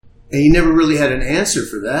And you never really had an answer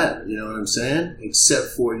for that, you know what I'm saying? Except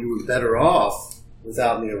for you were better off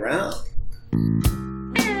without me around.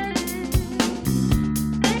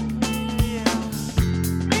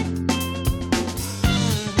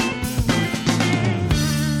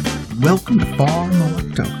 Welcome to Far More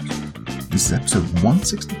Leftovers. This is episode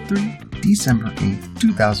 163, December 8th,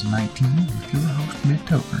 2019, with your host, Mitt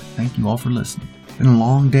Toker. Thank you all for listening. Been a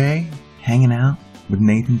long day hanging out with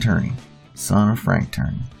Nathan Turney, son of Frank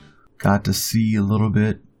Turney. Got to see a little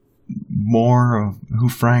bit more of who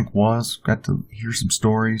Frank was. Got to hear some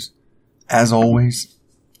stories. As always,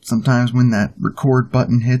 sometimes when that record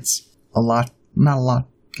button hits, not a lot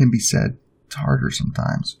can be said. It's harder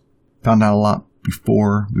sometimes. Found out a lot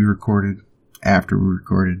before we recorded, after we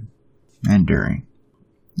recorded, and during.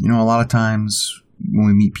 You know, a lot of times when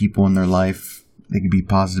we meet people in their life, they can be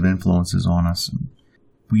positive influences on us. And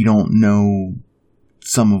we don't know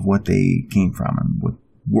some of what they came from and what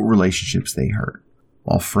relationships they hurt.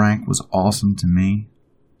 While Frank was awesome to me,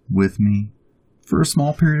 with me, for a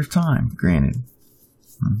small period of time, granted.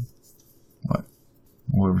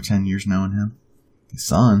 Over 10 years knowing him? His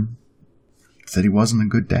son said he wasn't a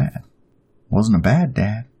good dad. Wasn't a bad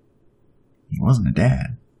dad. He wasn't a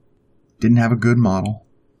dad. Didn't have a good model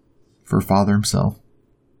for a father himself.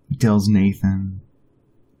 He tells Nathan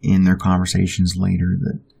in their conversations later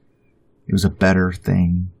that it was a better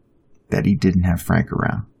thing that he didn't have Frank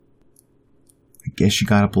around. I guess you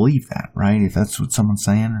gotta believe that, right? If that's what someone's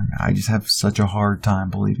saying, I just have such a hard time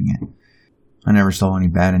believing it. I never saw any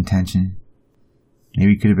bad intention.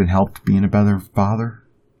 Maybe he could have been helped being a better father.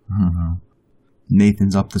 I don't know.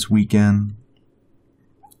 Nathan's up this weekend,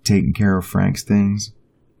 taking care of Frank's things,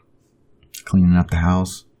 cleaning up the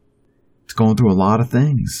house. It's going through a lot of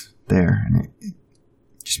things there, and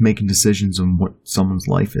just making decisions on what someone's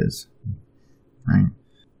life is, right?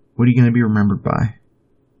 What are you going to be remembered by?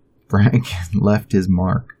 Frank left his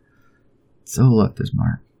mark. So left his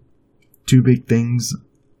mark. Two big things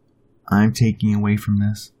I'm taking away from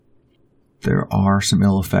this. There are some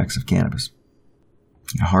ill effects of cannabis.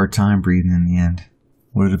 A hard time breathing in the end.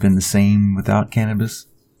 Would it have been the same without cannabis?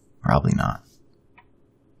 Probably not.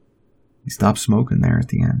 He stopped smoking there at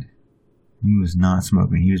the end. He was not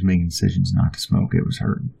smoking. He was making decisions not to smoke. It was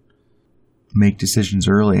hurting. Make decisions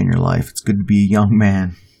early in your life. It's good to be a young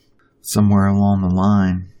man. Somewhere along the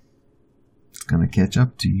line, it's going to catch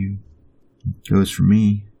up to you. It goes for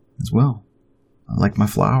me as well. I like my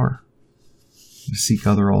flower. I seek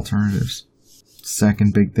other alternatives.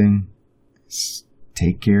 Second big thing is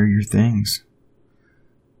take care of your things.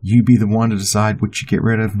 You be the one to decide what you get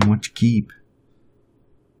rid of and what you keep.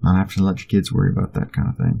 Not have to let your kids worry about that kind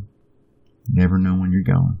of thing. You never know when you're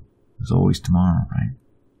going. There's always tomorrow, right?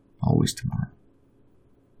 Always tomorrow.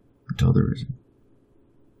 Until there isn't.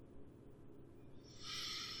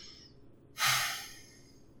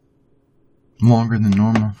 Longer than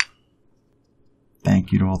normal.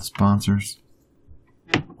 Thank you to all the sponsors.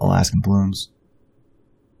 Alaskan Blooms,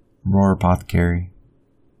 Aurora Apothecary,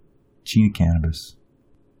 Chena Cannabis,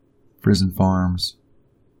 Prison Farms,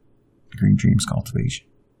 Green Dreams Cultivation.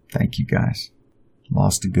 Thank you guys.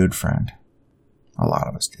 Lost a good friend. A lot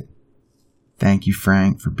of us did. Thank you,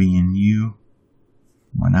 Frank, for being you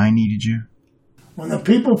when I needed you. When the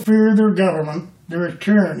people fear their government, there is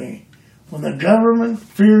tyranny. When the government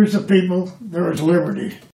fears the people, there is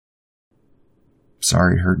liberty.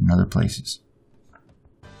 Sorry it hurt in other places.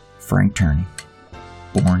 Frank Turney,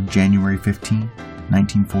 born January 15,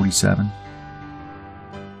 1947,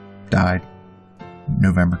 died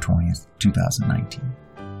November 20th, 2019.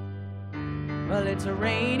 Well, it's a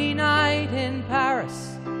rainy night in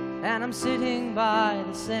Paris, and I'm sitting by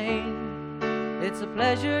the Seine. It's a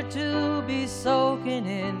pleasure to be soaking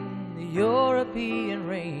in the European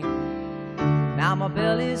rain. Now my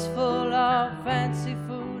belly's full of fancy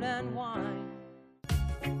food and wine.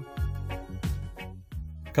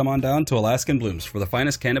 Come on down to Alaskan Blooms for the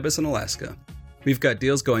finest cannabis in Alaska. We've got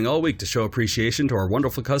deals going all week to show appreciation to our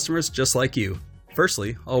wonderful customers just like you.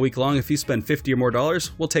 Firstly, all week long if you spend $50 or more,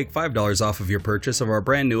 we'll take $5 off of your purchase of our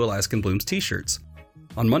brand new Alaskan Blooms t-shirts.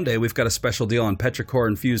 On Monday, we've got a special deal on Petrichor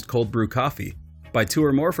infused cold brew coffee. Buy 2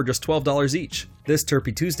 or more for just $12 each. This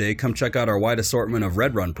Terpy Tuesday, come check out our wide assortment of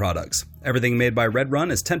Red Run products. Everything made by Red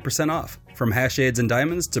Run is 10% off. From hash aids and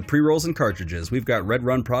diamonds to pre-rolls and cartridges, we've got Red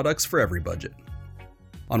Run products for every budget.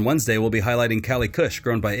 On Wednesday, we'll be highlighting Cali Kush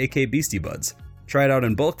grown by AK Beastie Buds. Try it out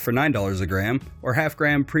in bulk for $9 a gram, or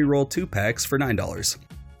half-gram pre-roll 2-packs for $9.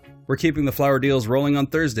 We're keeping the flower deals rolling on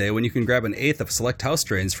Thursday when you can grab an eighth of select house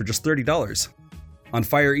strains for just $30. On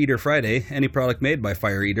Fire Eater Friday, any product made by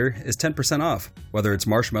Fire Eater is 10% off. Whether it's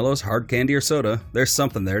marshmallows, hard candy, or soda, there's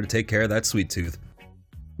something there to take care of that sweet tooth.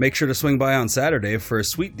 Make sure to swing by on Saturday for a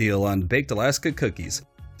sweet deal on Baked Alaska cookies.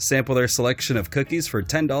 Sample their selection of cookies for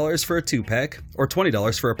 $10 for a 2-pack or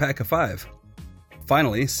 $20 for a pack of 5.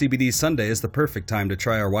 Finally, CBD Sunday is the perfect time to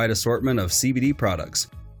try our wide assortment of CBD products.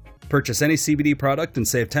 Purchase any CBD product and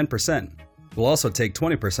save 10%. We'll also take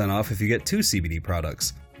 20% off if you get 2 CBD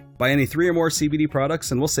products. Buy any 3 or more CBD products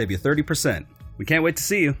and we'll save you 30%. We can't wait to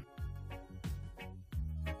see you.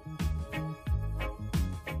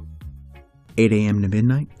 8 a.m. to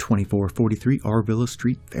midnight, 2443 Arvilla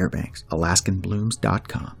Street, Fairbanks,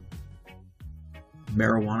 AlaskanBlooms.com.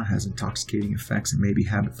 Marijuana has intoxicating effects and may be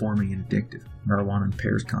habit-forming and addictive. Marijuana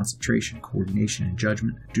impairs concentration, coordination, and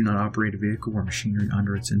judgment. Do not operate a vehicle or machinery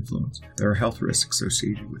under its influence. There are health risks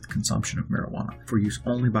associated with consumption of marijuana. For use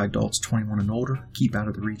only by adults 21 and older, keep out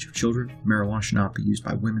of the reach of children. Marijuana should not be used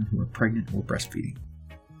by women who are pregnant or breastfeeding.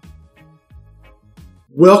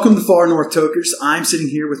 Welcome to Far North Tokers. I'm sitting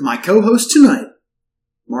here with my co-host tonight,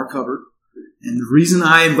 Mark Hubbard. And the reason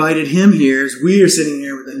I invited him here is we are sitting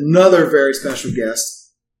here with another very special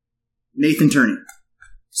guest, Nathan Turney.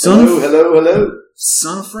 Hello.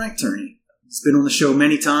 Son of Frank Turney. He's been on the show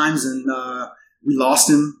many times, and we lost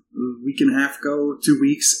him a week and a half ago, 2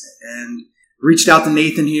 weeks, and reached out to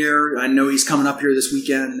Nathan here. I know he's coming up here this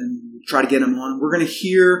weekend, and we'll try to get him on. We're going to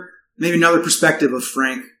hear maybe another perspective of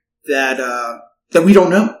Frank that we don't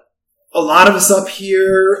know. A lot of us up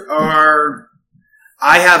here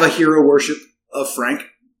I have a hero worship of Frank.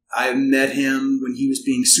 I met him when he was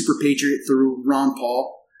being super patriot through Ron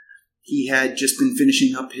Paul. He had just been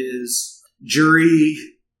finishing up his jury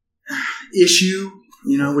issue,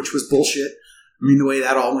 which was bullshit. I mean, the way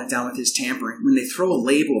that all went down with his tampering. When they throw a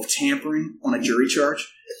label of tampering on a jury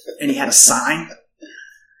charge, and he had a sign.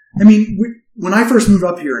 I mean, when I first moved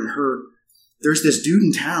up here and heard there's this dude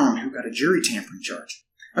in town who got a jury tampering charge.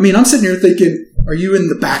 I mean, I'm sitting here thinking, are you in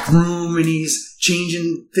the back room and he's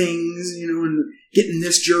changing things, and getting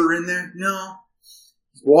this juror in there? No.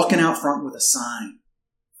 He's walking out front with a sign.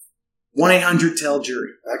 1-800-TELL-JURY.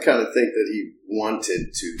 I kind of think that he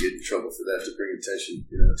wanted to get in trouble for that, to bring attention,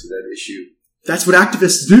 to that issue. That's what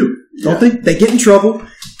activists do, don't they? They get in trouble,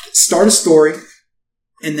 start a story,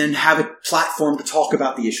 and then have a platform to talk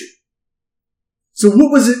about the issue. So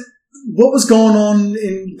what was it? What was going on?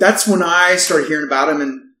 That's when I started hearing about him.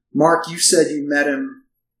 And Mark, you said you met him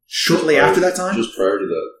shortly after that time? Just prior to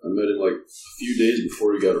that. I met him like a few days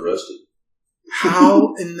before he got arrested.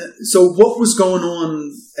 How? So what was going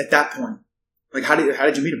on at that point? Like, how did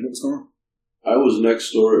you meet him? What was going on? I was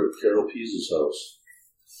next door at Carol Pease's house.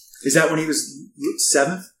 Is that when he was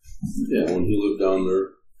 7th? Yeah, when he lived down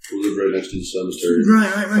there. We lived right next to the cemetery.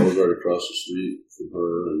 Right. I was right across the street from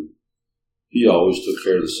her, and he always took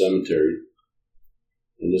care of the cemetery.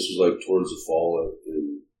 And this was like towards the fall,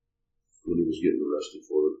 and when he was getting arrested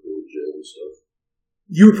for it, going to jail and stuff.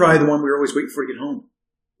 You were probably the one we were always waiting for to get home.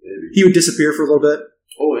 Maybe. He would disappear for a little bit.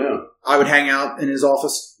 Oh, yeah. I would hang out in his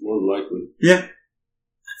office. More than likely. Yeah.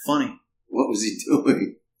 Funny. What was he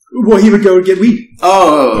doing? Well, he would go get weed.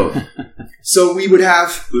 Oh. So we would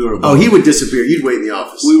have... he would disappear. You'd wait in the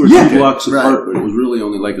office. We were 2 blocks apart, but it was really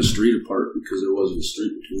only like a street apart because there wasn't a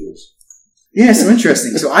street between us. Yeah, so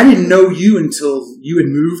interesting. So I didn't know you until you had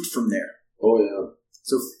moved from there. Oh, yeah.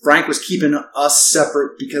 So Frank was keeping us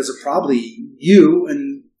separate because of probably you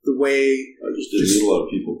and the way... I just didn't meet a lot of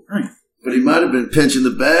people. Right. But he might have been pinching the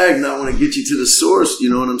bag, not want to get you to the source. You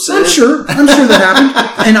know what I'm saying? I'm sure that happened.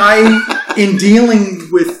 And in dealing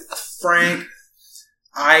with Frank,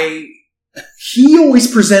 he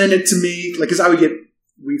always presented it to me, like, because I would get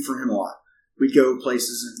weed from him a lot. We'd go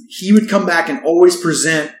places, and he would come back and always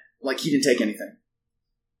present like he didn't take anything.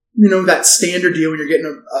 That standard deal when you're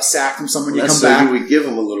getting a sack from someone, you come back. You would give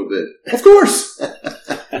him a little bit. Of course.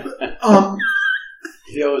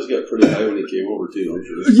 He always got pretty high when he came over, too, don't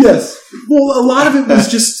you? Yes. Well, a lot of it was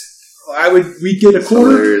just, we'd get a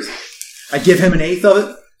quarter. I'd give him an eighth of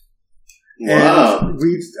it. Wow.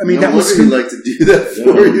 That was... he'd like to do that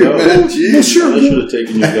for you, man. Jeez. Well, sure. I should have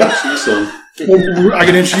taken you to see some. Well, I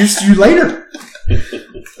can introduce you later.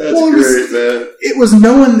 That's great, man. It was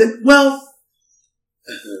knowing that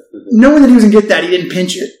he was going to get that, he didn't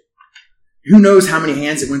pinch it. Who knows how many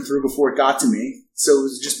hands it went through before it got to me. So it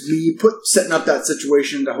was just me setting up that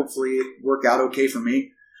situation to hopefully it work out okay for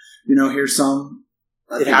me. Here's some.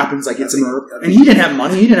 It happens. I get some herb. And he didn't have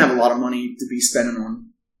money. He didn't have a lot of money to be spending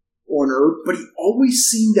on herb. But he always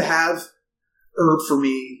seemed to have herb for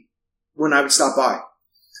me when I would stop by.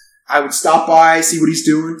 I would stop by, see what he's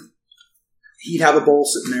doing. He'd have a bowl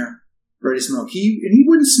sitting there ready to smoke. He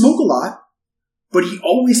wouldn't smoke a lot, but he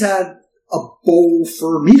always had a bowl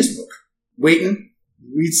for me to smoke. Waiting,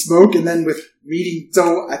 we'd smoke, and then with meeting.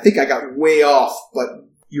 So I think I got way off, but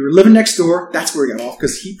You were living next door. That's where he got off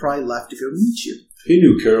because he probably left to go meet you. He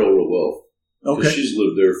knew Carol real well. Okay. She's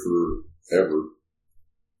lived there forever.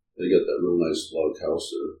 They got that real nice log house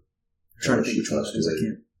there. I'm trying to think which one it is. I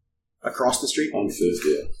can't. Across the street? On 5th,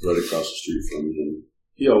 yeah. Right across the street from him.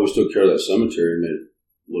 He always took care of that cemetery and made it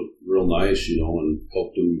look real nice, and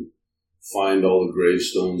helped him find all the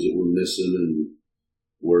gravestones that were missing and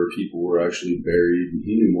where people were actually buried. And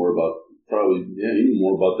he knew more about, he knew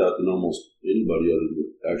more about that than almost anybody other than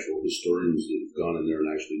the actual historians that have gone in there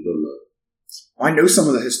and actually done that. I know some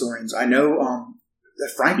of the historians. I know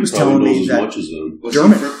that Frank was He telling probably me knows that as much as them.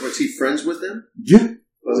 Was he friends with them? Yeah.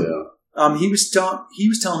 Yeah. He was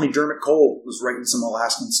telling me Dermot Cole was writing some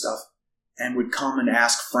Alaskan stuff and would come and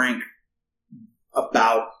ask Frank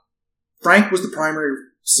about. Frank was the primary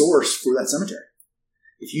source for that cemetery.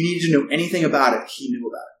 If you needed to know anything about it, he knew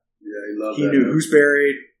about it. Yeah, he loved He that. knew who's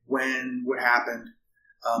buried, when, what happened.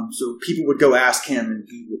 So people would go ask him, and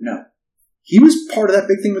he would know. He was part of that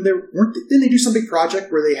big thing. Didn't they do some big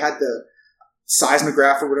project where they had the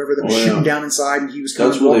seismograph or whatever that was shooting down inside, and he was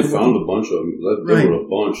That's where they found a bunch of them. There were a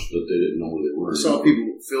bunch that they didn't know where they were. I saw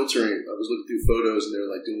people filtering. I was looking through photos, and they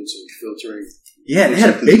were like doing some filtering. Yeah, they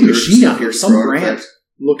had a big machine out here, some grant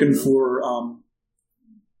looking for.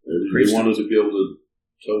 They wanted to be able to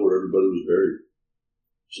tell where everybody was buried,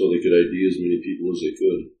 so they could ID as many people as they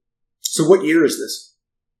could. So, what year is this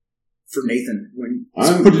for Nathan? When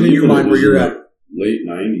I'm put it in your mind where you're at. Late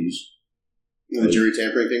 90s. The jury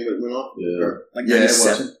tampering thing went off? Yeah. Like Yeah,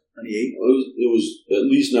 97, 98? It was at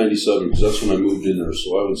least 97 because that's when I moved in there.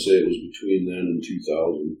 So I would say it was between then and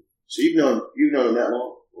 2000. So you've known him that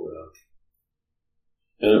long?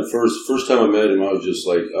 Yeah. And at first time I met him, I was just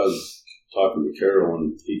like, I was talking to Carol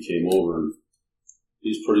and he came over and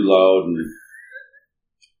he's pretty loud and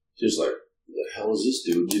just like, what the hell is this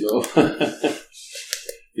dude,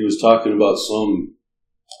 He was talking about some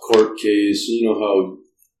court case, how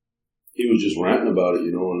he was just ranting about it,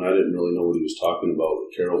 and I didn't really know what he was talking about,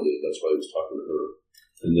 but Carol did. That's why he was talking to her.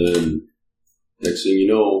 And then next thing you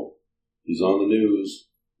know, he's on the news,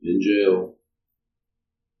 in jail.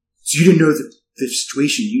 So you didn't know the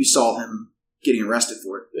situation. You saw him getting arrested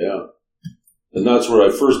for it. Yeah. And that's where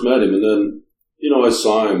I first met him. And then, I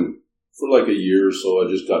saw him for like a year or so.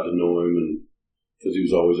 I just got to know him and because he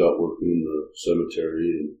was always out working in the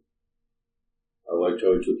cemetery. And I liked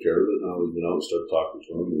how he took care of it. And I went out and started talking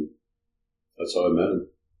to him. And that's how I met him.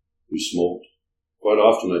 We smoked. Quite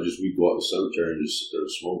often, we'd go out to the cemetery and just sit there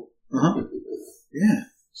and smoke. Uh-huh. Yeah.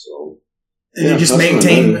 So. And you just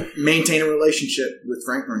maintain a relationship with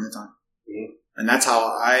Frank during the time. Mm-hmm. And that's how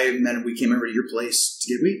I met him. We came over to your place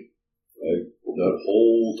to get weed. That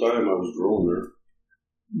whole time I was growing there.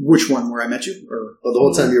 Which one? Where I met you? Or the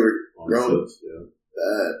whole time you were growing? Yeah.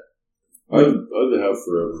 I'd have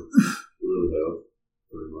forever. I really have.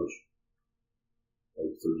 Very much.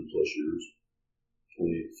 Like 30 plus years.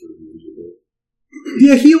 28, 30 years ago.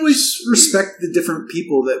 Yeah, he always respected the different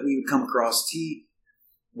people that we would come across.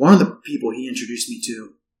 One of the people he introduced me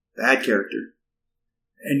to, bad character.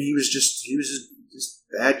 And he was just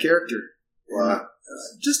bad character. Wow.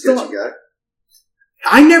 Just Sketchy guy.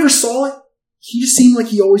 I never saw it. He just seemed like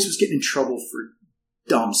he always was getting in trouble for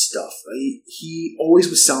dumb stuff. He always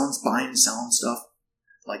was buying and selling stuff.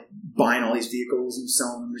 Like buying all these vehicles and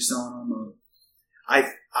selling them, reselling them.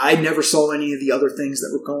 I never saw any of the other things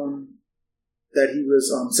that were going that he was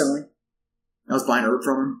selling. I was buying herb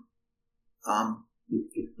from him.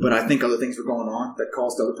 But I think other things were going on that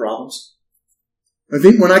caused other problems. I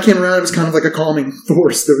think when I came around, it was kind of like a calming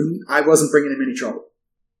force. I wasn't bringing him any trouble.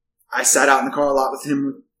 I sat out in the car a lot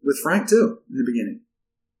with Frank too in the beginning.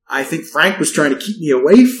 I think Frank was trying to keep me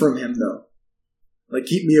away from him though. Like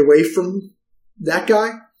keep me away from that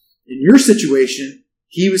guy. In your situation,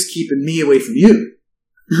 he was keeping me away from you.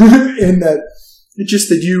 And that just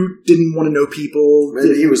that you didn't want to know people.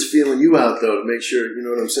 Maybe he was feeling you out though to make sure, you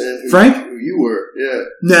know what I'm saying? Frank? Who you were, yeah.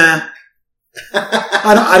 Nah.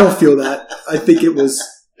 I don't feel that. I think he was,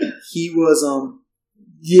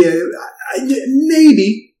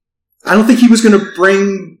 maybe. I don't think he was going to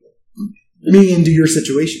bring me into your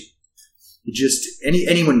situation.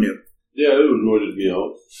 Anyone knew. Yeah, it annoyed me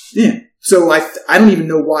out. Yeah. So I don't even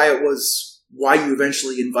know why you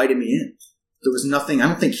eventually invited me in. There was nothing, I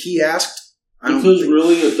don't think he asked. Because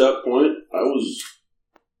really at that point, I was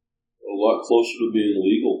a lot closer to being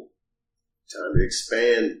legal. Time to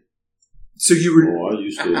expand. So you were... Oh, I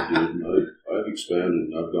used to, dude. I've expanded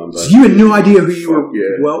and I've gone back. So you had no idea who you were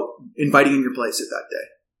inviting in your place at that day?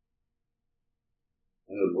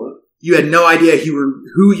 I had what? You had no idea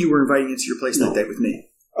who you were inviting into your place that day with me?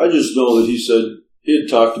 I just know that he said he had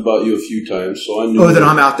talked about you a few times, so I knew. Oh, that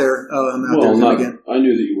I'm out there. Oh, I'm out there again. I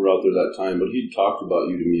knew that you were out there that time, but he'd talked about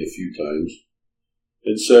you to me a few times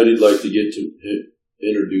and said he'd like to get to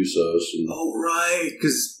introduce us. And, oh, right.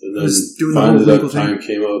 Because and then was doing the finally whole legal that time thing.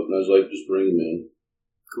 came up, and I was like, just bring him in.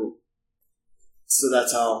 Cool. So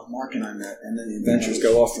that's how Mark and I met, and then the adventures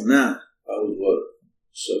go off from that. I was, what,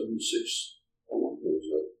 7, 6, how long was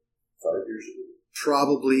that? 5 years ago?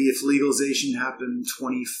 Probably, if legalization happened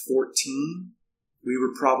 2014, we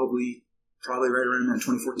were probably right around there,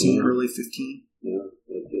 2014, early 15. Yeah.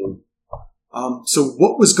 So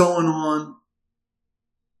what was going on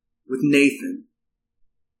with Nathan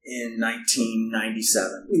in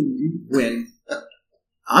 1997 when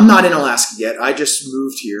I'm not in Alaska yet? I just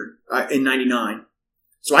moved here in 99.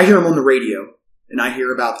 So I hear him on the radio, and I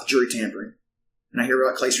hear about the jury tampering, and I hear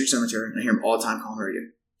about Clay Street Cemetery, and I hear him all the time calling the radio.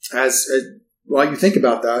 While you think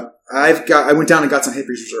about that, I went down and got some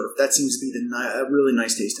Hickory's Reserve. That seems to be a really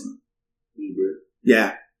nice tasting.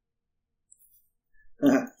 Yeah.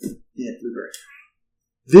 Yeah, blueberry.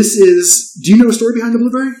 This is. Do you know a story behind the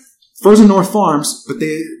blueberry? Frozen North Farms, but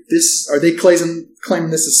are they claiming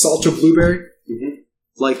this is Salcho blueberry? Mm-hmm.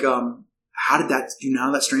 Like, how did that? Do you know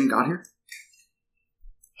how that strain got here?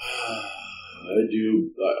 I do.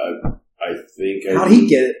 I think. How did he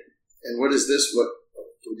get it? And what is this? What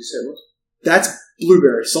did you say it was? That's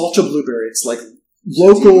blueberry, Salcho blueberry. It's like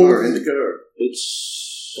local. Or indica?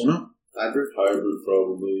 It's Don't know. Hybrid? Hybrid,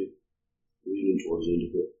 probably. Leaning towards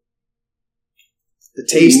indica. The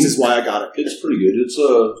taste is why I got it. It's pretty good. It's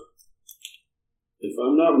if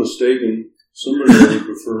I'm not mistaken, somebody I would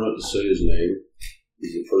prefer not to say his name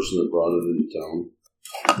is the person that brought it into town.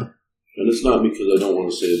 And it's not because I don't want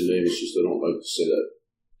to say his name, it's just I don't like to say that.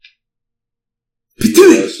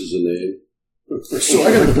 P.S. is a name. So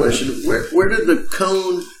I got a question. Where did the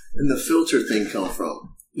cone and the filter thing come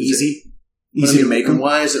from? Easy To to make them.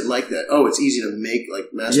 Why is it like that? Oh, it's easy to make,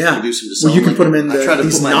 like mass produce them to sell. Well, you can like put them in I tried to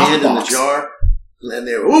these put my hand in the knockbox. jar, and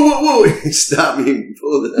they whoa! He stopped me and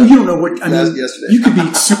pulled it out. Well, you don't know what I mean. Yesterday. You could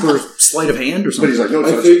be super sleight of hand or But something. he's like, no,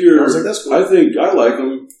 I touch. figure. I was like, that's cool. I think I like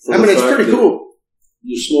them. I mean, it's pretty cool.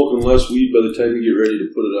 You're smoking less weed by the time you get ready to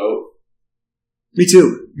put it out. Me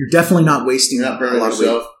too. You're definitely not wasting You're not a burning lot of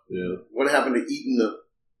yourself. Yeah. What happened to eating the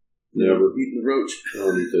roach? I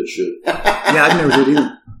don't eat that shit. weight. Yeah, I've never did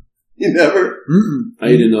either. You never? Mm-mm. I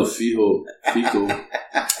ate enough fecal.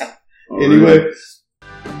 Anyway.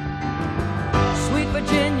 Sweet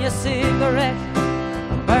Virginia cigarette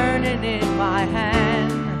burning in my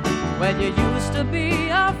hand. Well, you used to be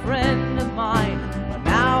a friend of mine, but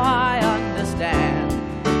now I understand.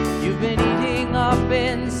 You've been eating up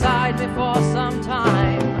inside me for some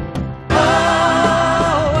time.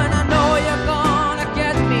 Oh, and I know you're gonna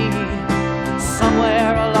get me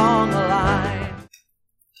somewhere along the line.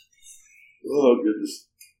 Oh, goodness.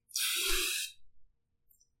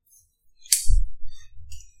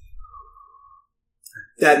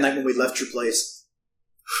 That night when we left your place,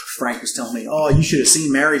 Frank was telling me, "Oh, you should have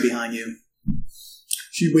seen Mary behind you.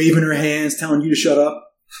 She waving her hands, telling you to shut up."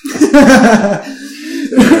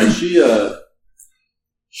 Yeah,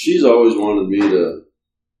 she's always wanted me to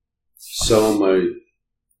sell my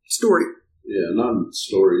Story. not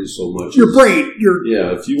stories so much. Your brain. Your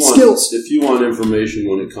If you want skills. If you want information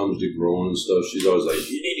when it comes to growing and stuff, she's always like,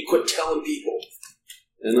 you need to quit telling people.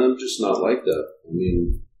 And I'm just not like that. I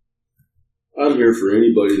mean, I'm here for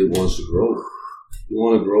anybody that wants to grow. You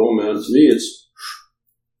want to grow, man. To me,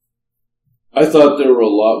 I thought there were a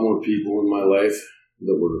lot more people in my life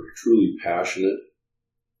that were truly passionate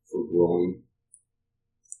for growing.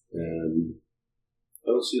 And I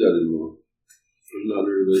don't see that anymore. There's not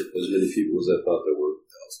as many people as I thought there were.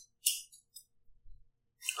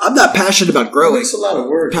 I'm not passionate about growing. It's a lot of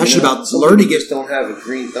work. Passionate about Some learning people it. just don't have a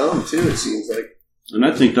green thumb, too, it seems like. And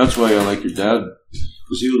I think that's why I like your dad,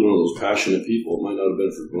 because he was one of those passionate people. It might not have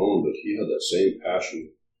been for growing, but he had that same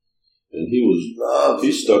passion. And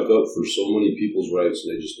he stuck up for so many people's rights,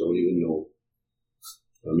 and they just don't even know.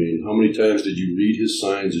 I mean, how many times did you read his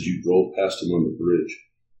signs as you drove past him on the bridge?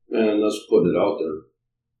 Man, that's putting it out there.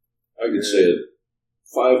 I could say it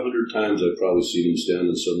 500 times. I've probably seen him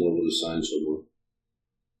standing somewhere with a sign somewhere.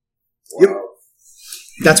 Yep.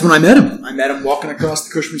 That's when I met him. I met him walking across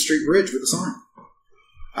the Cushman Street Bridge with a sign.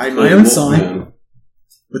 I had my own sign. Man,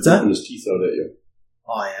 What's that? putting his teeth out at you.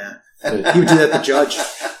 Oh, yeah. He would do that to the judge.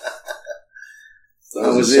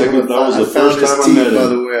 That was the first time I met him. By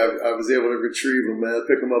the way, I was able to retrieve them, man.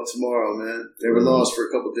 Pick them up tomorrow, man. They were lost for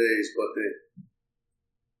a couple days, but they.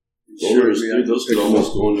 Dude, those could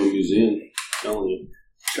almost go into a museum. I'm telling you.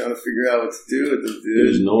 Trying to figure out what to do with them, He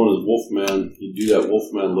was dude. known as Wolfman. He'd do that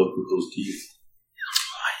Wolfman look with those teeth.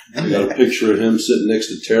 I got a picture of him sitting next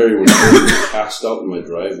to Terry when Terry was passed out in my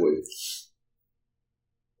driveway.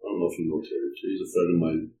 if you know Terry. He's a friend of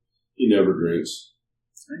mine. He never drinks.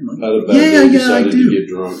 I Had a bad day, decided to get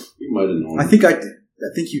drunk. He might have known. I think I did. I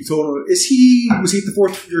think you told him. Was he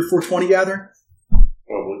at your 420 gathering?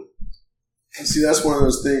 Probably. See, that's one of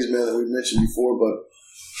those things, man, that we mentioned before,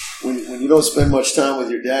 but when you don't spend much time with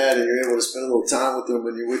your dad and you're able to spend a little time with him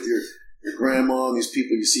when you're with your grandma and these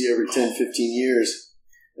people you see every 10, 15 years,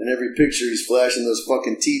 and every picture he's flashing those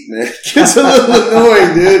fucking teeth, man, it gets a little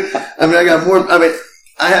annoying, dude. I mean,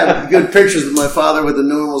 I have good pictures of my father with a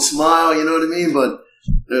normal smile, you know what I mean? But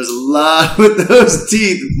there's a lot with those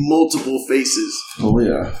teeth, multiple faces. Oh,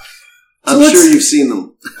 yeah. I'm sure you've seen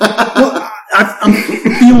them. Well, I'm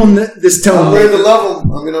feeling this tone. I'm ready to love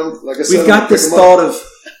them. I mean, like I said, we've got this thought of,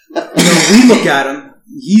 we look at him,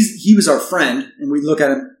 he was our friend, and we look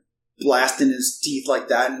at him blasting his teeth like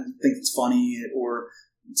that and think it's funny, or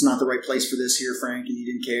it's not the right place for this here, Frank, and you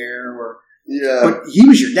didn't care, but he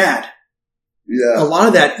was your dad. Yeah. A lot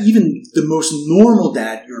of that, even the most normal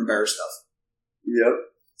dad, you're embarrassed of. Yep.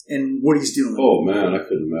 And what he's doing. Oh, man, I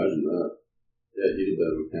couldn't imagine that. Yeah, he'd have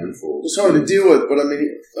been a handful. It's hard to deal with, but I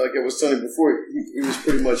mean, like I was telling you before, he was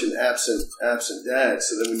pretty much an absent dad.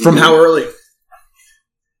 So then From how early?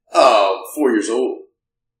 4 years old.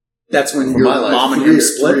 That's when your mom and him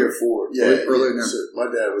split? 3 or 4. Yeah. Earlier than that. So my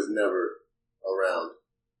dad was never around.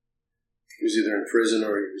 He was either in prison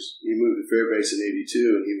or he moved to Fairbanks in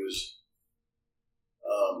 82, and he was,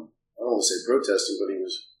 I don't want to say protesting, but he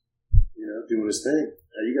was, doing his thing.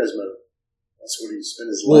 How you guys met him? That's what he spent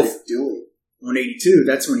his life doing. In 82,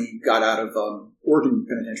 that's when he got out of Oregon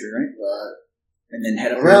Penitentiary, right? Right. And then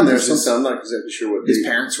head up around there sometime. I'm not exactly sure what his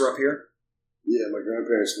parents were up here. Yeah, my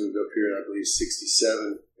grandparents moved up here in, I believe,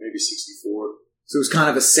 67, maybe 64. So it was kind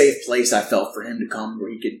of a safe place, I felt, for him to come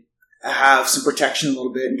where he could have some protection a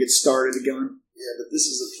little bit and get started again. Yeah, but this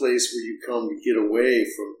is a place where you come to get away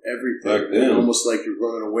from everything. Back then. Almost like you're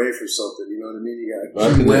running away from something, you know what I mean? You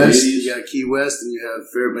Back got in the 80s. Key West, and you have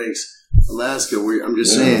Fairbanks, Alaska, where I'm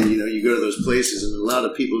just saying, you go to those places, and a lot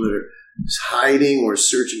of people that are hiding or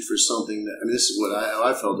searching for something. This is what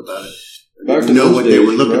I felt about it. Back know what days, they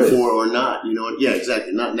were looking right. for or not. Yeah,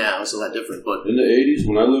 exactly. Not now. It's a lot different. But in the 80s,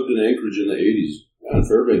 when I lived in Anchorage in the 80s, man,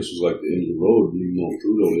 Fairbanks was like the end of the road, even though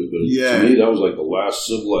Trudeau is. But to me, that was like the last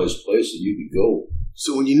civilized place that you could go.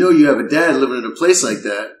 So when you have a dad living in a place like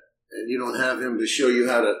that, and you don't have him to show you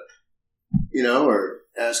how to, or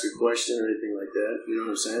ask a question or anything like that, you know what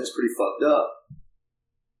I'm saying? It's pretty fucked up.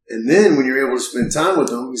 And then when you're able to spend time with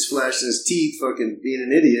him, he's flashing his teeth, fucking being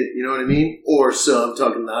an idiot, you know what I mean? Or so I'm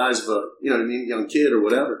talking the eyes of a, young kid or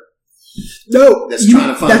whatever. No, that's trying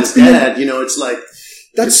to find his dad. It's like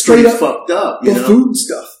that's straight up fucked up. The food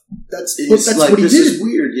stuff. That's like, what he this did. Is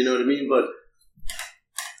weird, you know what I mean? But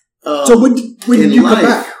so when did you come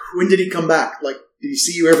back? When did he come back? Like, did he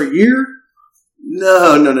see you every year?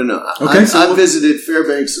 No. Okay, I visited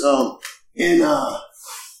Fairbanks in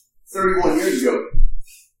 31 years ago.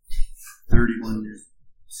 31 years.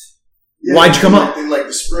 Yeah, why'd you come up? In like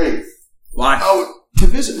the spring. Why? To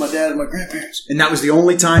visit my dad and my grandparents. And that was the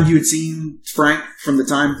only time you had seen Frank from the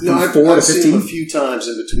time from 4 to 15? I've seen him a few times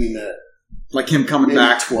in between that. Like him coming maybe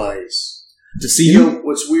back? Twice. To see you?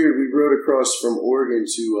 What's weird, we rode across from Oregon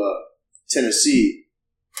to Tennessee.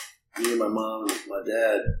 Me and my mom and my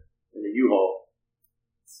dad in a U-Haul.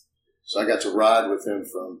 So I got to ride with him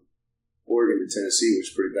from Oregon to Tennessee, which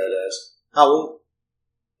is pretty badass. How old?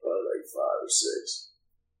 Probably like 5 or 6.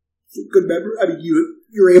 Good memory. I mean, you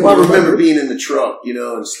were able. I remember being in the truck,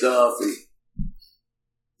 and stuff, and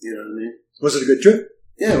you know what I mean. Was it a good trip?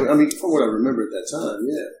 Yeah, I mean, from what I remember at that time,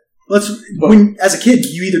 yeah. When as a kid,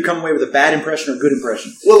 you either come away with a bad impression or a good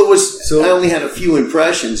impression. Well, I only had a few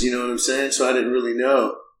impressions, you know what I'm saying? So I didn't really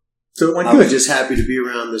know. So it went I good. was just happy to be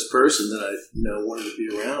around this person that I, wanted to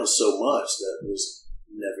be around so much that was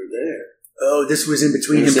never there. Oh, this was in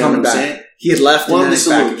between him coming back. He had left. Well, and I'm just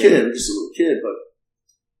a little kid, but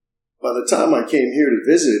by the time I came here to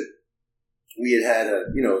visit, we had a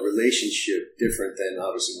relationship different than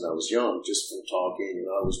obviously when I was young, just from talking, and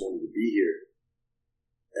I always wanted to be here.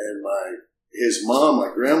 And his mom,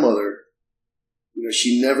 my grandmother,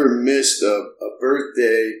 she never missed a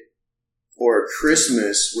birthday or a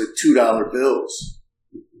Christmas with $2 bills.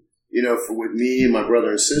 With me and my brother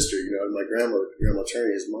and sister, and my Grandma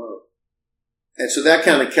Turney, his mom. And so that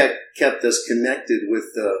kind of kept us connected with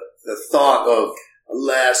the thought of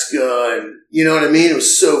Alaska, and you know what I mean? It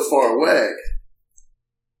was so far away.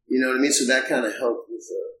 You know what I mean? So that kind of helped with,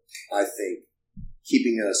 I think,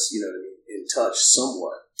 keeping us, in touch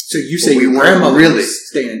somewhat. So you say your grandmother really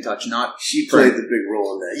staying in touch, not she played the big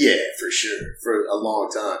role in that. Yeah, for sure, for a long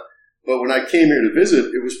time. But when I came here to visit,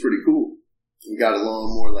 it was pretty cool. We got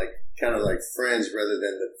along more like kind of like friends rather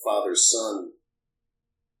than the father-son.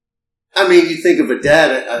 I mean, you think of a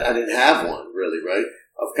dad, I didn't have one really, right?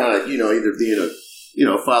 Of kind of, either being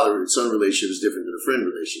a father and son relationship is different than a friend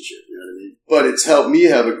relationship, you know what I mean? But it's helped me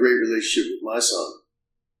have a great relationship with my son.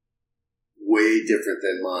 Way different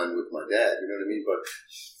than mine with my dad, you know what I mean? But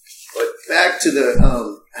back to the,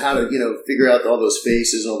 how to, figure out all those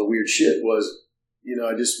faces and all the weird shit was,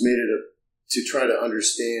 I just made it to try to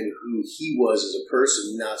understand who he was as a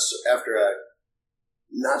person, not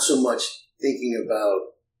so much thinking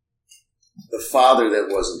about the father that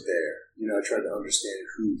wasn't there. I tried to understand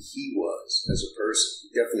who he was as a person. He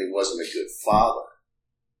definitely wasn't a good father,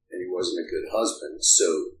 and he wasn't a good husband, so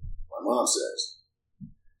my mom says.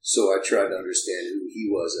 So I tried to understand who he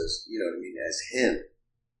was as, as him,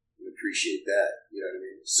 and appreciate that, you know what I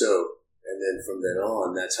mean? So, and then from then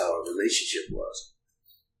on, that's how our relationship was.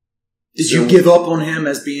 Did you give up on him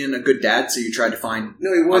as being a good dad, so you tried to find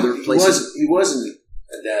other places? He wasn't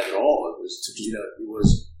a dad at all. It was, he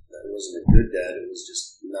wasn't a good dad. It was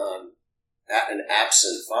just an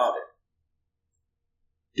absent father.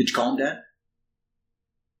 Did you call him dad?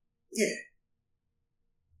 Yeah.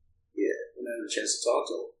 Yeah, when I had a chance to talk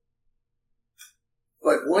to him.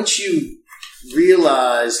 But once you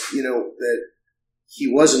realized, that he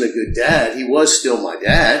wasn't a good dad, he was still my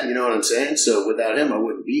dad, you know what I'm saying? So without him, I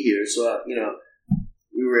wouldn't be here. So, we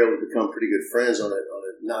were able to become pretty good friends on a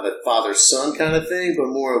not a father-son kind of thing, but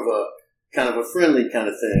more of a kind of a friendly kind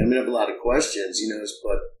of thing. I mean, I have a lot of questions,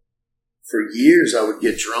 but for years I would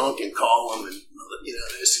get drunk and call him and,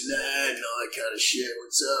 this and that and all that kind of shit.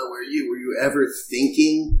 What's up? Where are you? Were you ever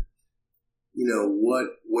thinking,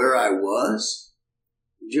 where I was?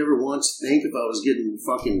 Did you ever once think if I was getting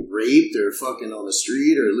fucking raped or fucking on the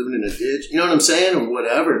street or living in a ditch? You know what I'm saying? Or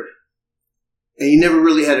whatever. And you never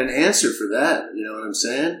really had an answer for that. You know what I'm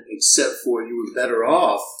saying? Except for you were better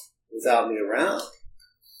off without me around.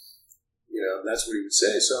 That's what he would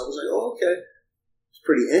say. So I was like, oh, okay. It's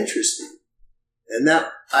pretty interesting. And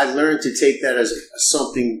that I learned to take that as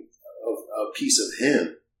something of a piece of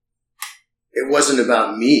him. It wasn't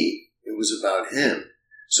about me. It was about him.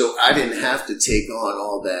 So I didn't have to take on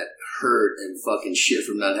all that hurt and fucking shit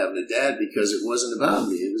from not having a dad because it wasn't about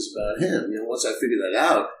me. It was about him. Once I figured that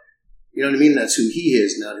out, you know what I mean? That's who he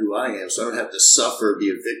is, not who I am. So I don't have to suffer, be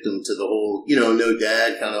a victim to the whole, no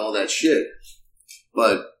dad, kind of all that shit.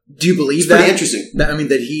 But do you believe that? Pretty interesting. That it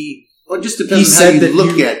just depends on how you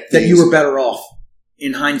look at things. That you were better off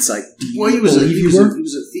in hindsight. He was a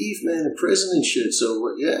thief, man, in prison and shit.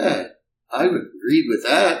 So yeah, I would agree with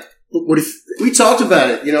that. What if we talked about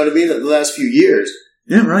it? You know what I mean? The last few years.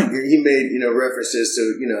 Yeah, right. He made references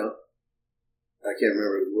to I can't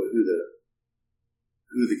remember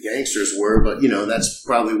who the gangsters were, but that's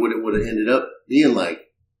probably what it would have ended up being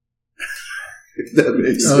like. If that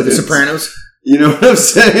makes sense. The Sopranos. You know what I'm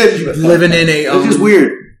saying? Living in a it's just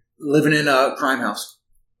weird. Living in a crime house,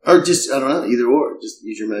 or just I don't know, either or. Just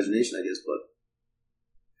use your imagination, I guess.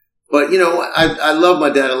 But I love my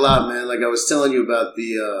dad a lot, man. Like I was telling you about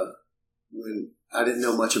when I didn't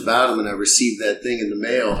know much about him, and I received that thing in the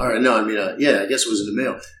mail. Or no, I guess it was in the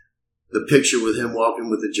mail. The picture with him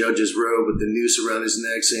walking with the judge's robe with the noose around his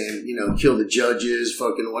neck, saying, kill the judges,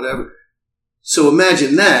 fucking whatever. So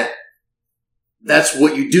imagine that. That's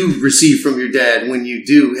what you do receive from your dad when you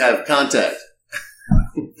do have contact.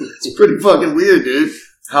 It's pretty fucking weird, dude.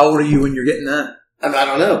 How old are you when you're getting that? I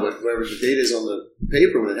don't know, but whatever the date is on the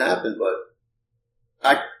paper when it happened, but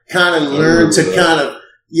I kind of learned to kind of,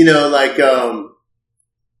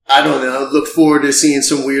 I don't know, look forward to seeing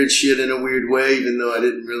some weird shit in a weird way, even though I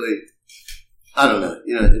didn't really, I don't know,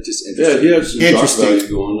 it's just interesting. Yeah, he had some shock value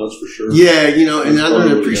going, that's for sure. Yeah, and I learned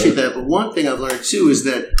to appreciate that. But one thing I've learned too is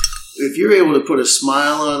that if you're able to put a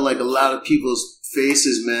smile on like a lot of people's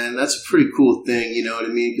faces, man, that's a pretty cool thing, you know what I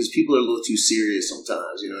mean? Because people are a little too serious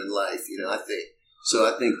sometimes, in life, I think. So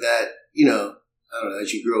I think that, I don't know,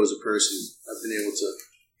 as you grow as a person, I've been able to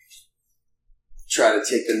try to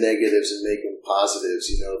take the negatives and make them positives,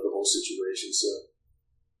 of the whole situation, so.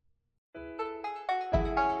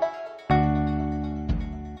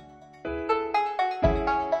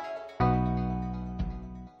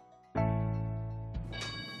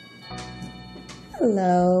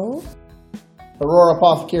 Hello. Aurora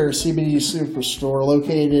Apothecary CBD Superstore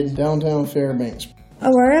located in downtown Fairbanks.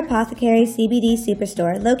 Aurora Apothecary CBD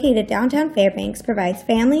Superstore located downtown Fairbanks provides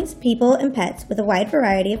families, people, and pets with a wide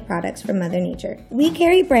variety of products from Mother Nature. We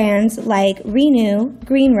carry brands like Renew,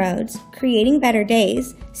 Green Roads, Creating Better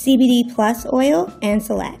Days, CBD Plus Oil, and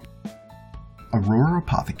Select. Aurora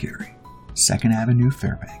Apothecary, 2nd Avenue,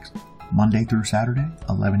 Fairbanks. Monday through Saturday,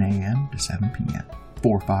 11 a.m. to 7 p.m.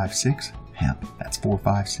 456 hemp. That's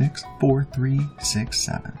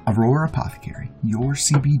 456-4367. Aurora Apothecary, your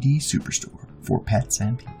CBD superstore for pets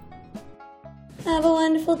and people. Have a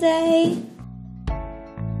wonderful day.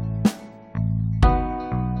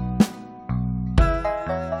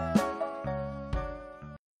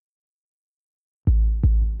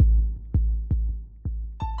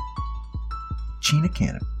 Chena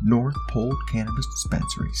Cannabis, North Pole Cannabis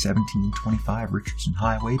Dispensary, 1725 Richardson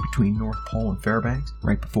Highway between North Pole and Fairbanks,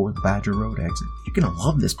 right before the Badger Road exit. You're going to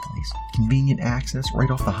love this place. Convenient access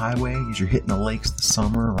right off the highway as you're hitting the lakes this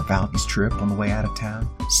summer or Valley's trip on the way out of town.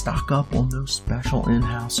 Stock up on those special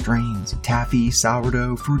in-house strains. Taffy,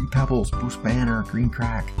 sourdough, Fruity Pebbles, Bruce Banner, Green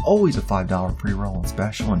Crack. Always a $5 pre-roll on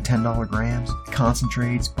special and $10 grams.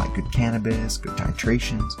 Concentrates by Good Cannabis, good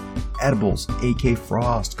titrations. Edibles, AK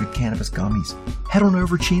Frost, Good Cannabis gummies. Head on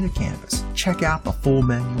over Chena Cannabis. Check out the full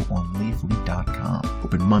menu on leafly.com.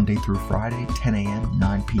 Open Monday through Friday, 10 a.m.,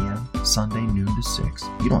 9 p.m., Sunday, noon to 6.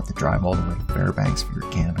 You don't have to drive all the way to Fairbanks for your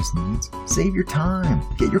cannabis needs. Save your time.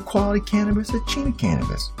 Get your quality cannabis at Chena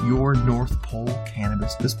Cannabis, your North Pole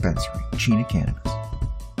Cannabis Dispensary. Chena Cannabis.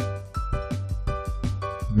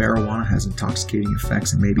 Marijuana has intoxicating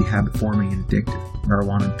effects and may be habit-forming and addictive.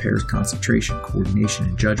 Marijuana impairs concentration, coordination,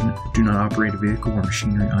 and judgment. Do not operate a vehicle or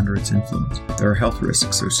machinery under its influence. There are health risks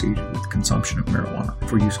associated with the consumption of marijuana.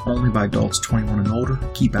 For use only by adults 21 and older,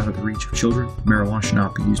 keep out of the reach of children. Marijuana should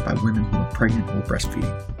not be used by women who are pregnant or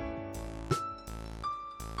breastfeeding.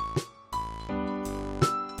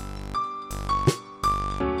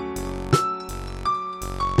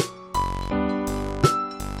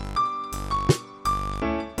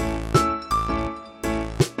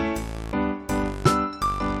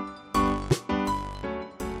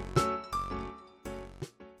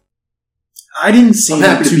 I didn't see I'm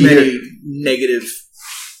happy to too be many here. negative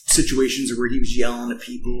situations where he was yelling at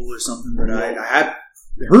people or something, but I had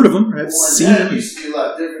heard of him. I've seen him. used to be a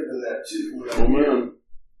lot different than that, too. Oh, man.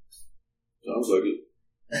 Sounds like it.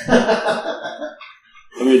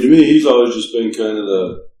 I mean, to me, he's always just been kind of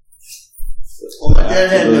the... Well, my dad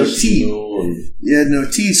had no activist, teeth. you know, and He had no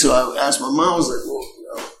teeth, so I asked my mom, I was like, well,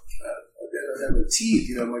 my dad don't have no teeth.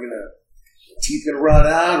 Am I going to... teeth gonna rot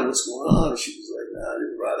out, or what's going on? And she was like, nah, he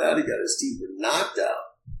didn't rot out. He got his teeth knocked out.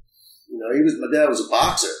 My dad was a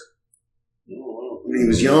boxer when he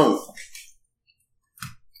was young.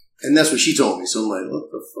 And that's what she told me. So I'm like,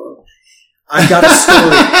 what the fuck? I've got a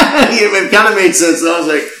story. It kind of made sense. So I was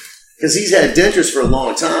like, because he's had dentures for a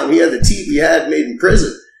long time. He had the teeth he had made in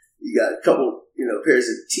prison. He got a couple, pairs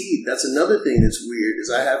of teeth. That's another thing that's weird,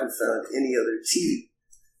 is I haven't found any other teeth.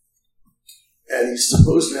 And he's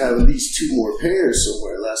supposed to have at least 2 more pairs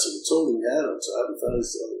somewhere. Last time we told him he had them, so I haven't found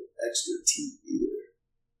his other extra teeth either.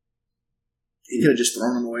 He could have just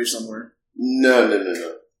thrown them away somewhere. No.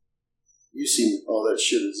 You seen all that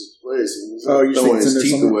shit in his place. He's Oh, you throwing think his it's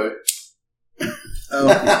in teeth there away. Oh,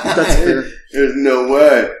 that's fair. There's no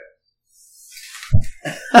way.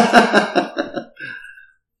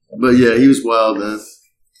 But yeah, he was wild, man.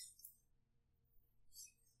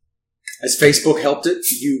 Has Facebook helped it?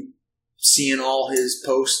 You seeing all his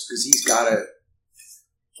posts? Because he's got a...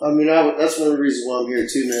 that's one of the reasons why I'm here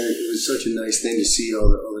too, man. It was such a nice thing to see all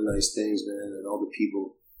the nice things, man, and all the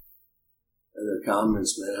people and their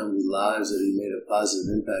comments, man. How many lives that he made a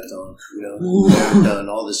positive impact on, done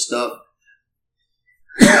all this stuff.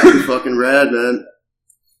 Pretty fucking rad, man.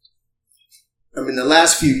 The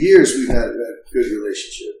last few years we've had a good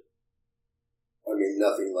relationship.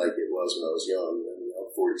 Nothing like it was when I was young. I'm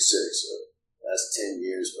 46, so the last 10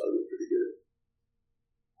 years probably pretty good.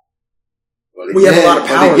 But again, we have a lot of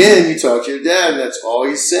power. But again, you talk to your dad, and that's all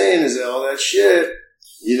he's saying is all that shit.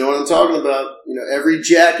 You know what I'm talking about? Every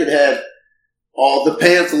jacket had all the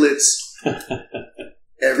pamphlets.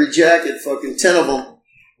 Every jacket, fucking 10 of them.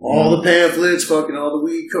 All the pamphlets, fucking all the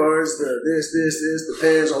weed cards, the this, the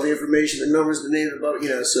pens, all the information, the numbers, the names,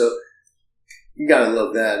 so you gotta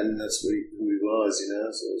love that. That's who he was, so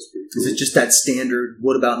it's pretty cool. Is it just that standard,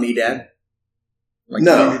 what about me, Dad? Like,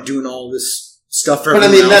 no. you're doing all this stuff for But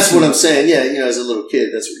everyone else. that's what I'm saying. Yeah, as a little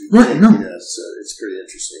kid, that's what you Right, think, no. so it's pretty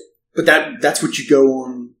interesting. But that's what you go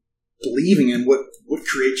on believing in, what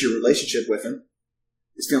creates your relationship with him.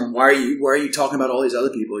 It's feeling, why are you talking about all these other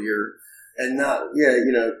people? And not,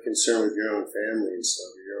 concerned with your own family and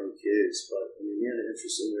stuff, your own kids. But, he had an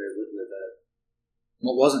interesting way of looking at that.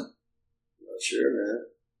 What wasn't? Not sure, man.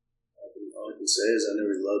 All I can say is I know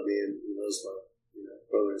he loved me and he loves my,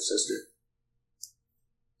 brother and sister.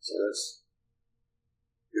 So that's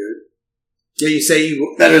good. Yeah, you say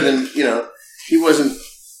better than, he wasn't,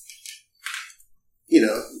 he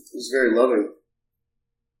was very loving,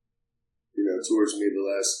 towards me the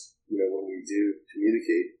last, when we do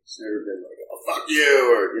communicate. It's never been like, oh, fuck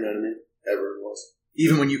you, or, you know what I mean? Ever was.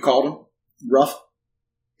 Even when you called him rough?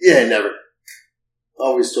 Yeah, never.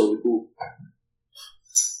 Always totally cool.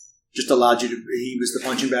 Just allowed you to, he was the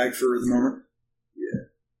punching bag for the moment? Yeah.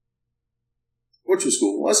 Which was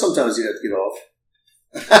cool. Well, sometimes you have to get off.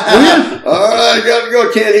 Yeah. All right, I got to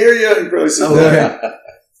go. Can't hear you. He probably said that. Yeah.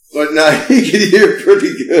 But no, he could hear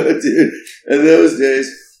pretty good, dude. In those days.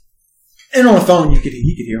 And on the phone, he could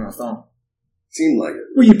hear on the phone. Seemed like it.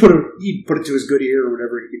 Well, you'd put it to his good ear or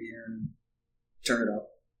whatever he could hear and turn it up.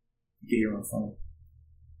 You could hear on the phone.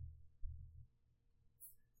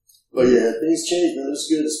 But yeah, things change, man. It's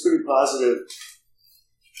good. It's pretty positive.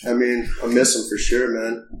 I mean, I miss him for sure,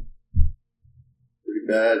 man. Pretty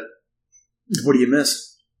bad. What do you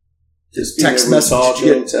miss? Just text being able to message. talk to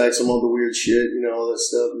him, text him all the weird shit, all that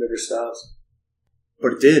stuff never stops.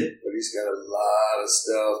 But it did. But he's got a lot of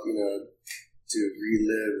stuff, to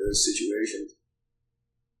relive those situations.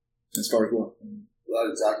 As far as what? A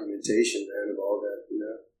lot of documentation, man, of all that,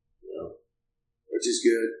 which is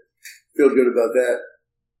good. Feel good about that.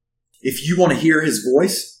 If you want to hear his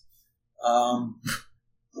voice,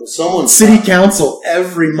 City Council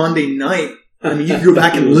every Monday night. I mean, you can go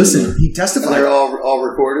back and listen. He testified. And they're all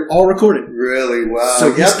recorded? All recorded. Really? Wow. So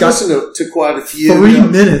you have to listen to quite a few. 3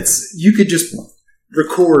 minutes. You could just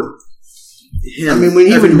record him. I mean, when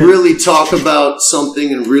he would really talk about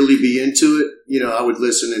something and really be into it, I would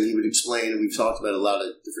listen and he would explain, and we've talked about a lot of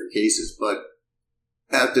different cases. But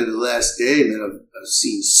after the last day, man, I've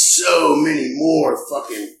seen so many more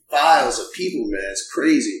fucking files of people, man. It's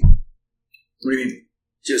crazy. What do you mean?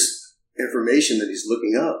 Just information that he's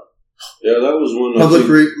looking up. Yeah, that was one. Public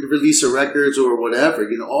release of records or whatever.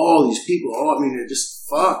 All these people. They're just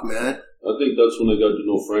fuck, man. I think that's when I got to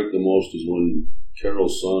know Frank the most, is when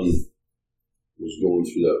Carol's son was going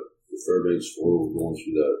through that. The Fairbanks 4 was going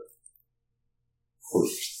through that.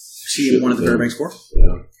 She one of the Fairbanks 4?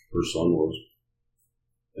 Yeah, her son was.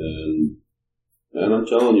 And I'm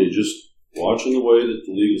telling you, just watching the way that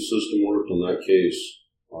the legal system worked on that case,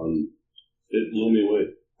 it blew me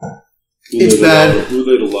away. It's bad. Who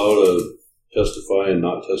they'd allow to testify and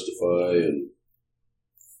not testify, and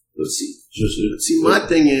my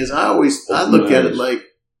thing is, I look at it like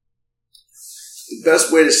the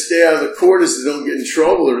best way to stay out of the court is to don't get in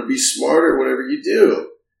trouble or to be smart or whatever you do.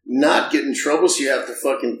 Not get in trouble, so you have to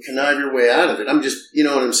fucking connive your way out of it. I'm just, you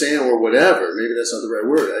know what I'm saying, or whatever. Maybe that's not the right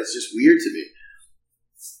word. It's just weird to me.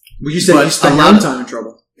 Well, you said you spent a lot of time in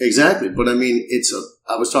trouble. Exactly. But I mean,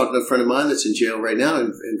 I was talking to a friend of mine that's in jail right now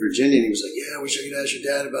in Virginia, and he was like, yeah, I wish I could ask your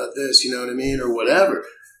dad about this, you know what I mean, or whatever.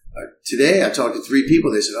 Today, I talked to 3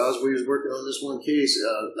 people. They said, we was working on this one case.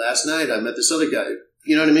 Last night, I met this other guy.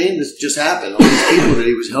 You know what I mean? This just happened. All these people that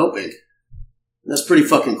he was helping. And that's pretty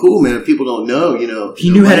fucking cool, man. If people don't know, he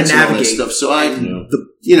knew how to navigate stuff. So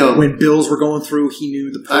when bills were going through, he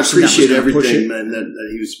knew the person. I appreciate everything, man, that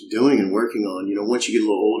he was doing and working on. Once you get a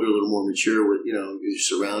little older, a little more mature with, your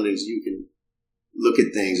surroundings, you can look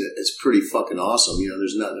at things. It's pretty fucking awesome.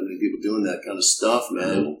 There's not that many people doing that kind of stuff,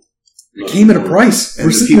 man. It came at a price.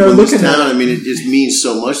 And the people in this town, I mean, it just means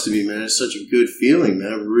so much to me, man. It's such a good feeling,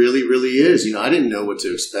 man. It really, really is. I didn't know what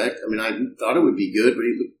to expect. I mean, I thought it would be good,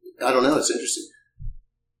 but I don't know. It's interesting.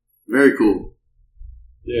 Very cool.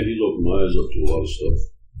 Yeah, he's opened my eyes up to a lot of stuff.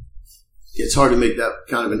 It's hard to make that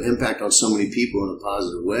kind of an impact on so many people in a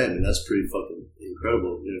positive way. I mean, that's pretty fucking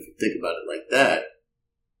incredible. If you think about it like that.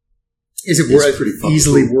 Is it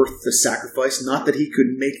easily worth the sacrifice? Not that he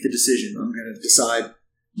could make the decision. I'm going to decide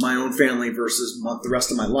my own family versus the rest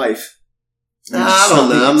of my life. I don't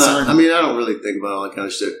know. I don't really think about all that kind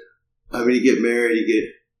of shit. I mean, you get married, you get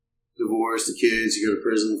divorced, the kids, you go to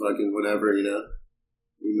prison, fucking whatever, You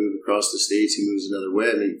move across the states, he moves another way.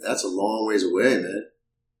 I mean, that's a long ways away, man.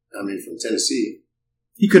 I mean, from Tennessee.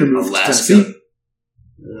 He could have moved to Tennessee.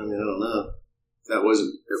 I mean, I don't know. It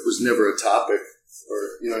was never a topic, or,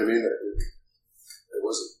 you know what I mean? It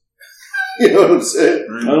wasn't. You know what I'm saying?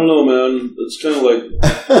 I don't know, man. It's kind of like,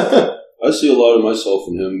 I see a lot of myself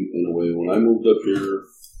in him in a way. When I moved up here,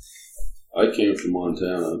 I came from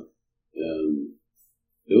Montana, and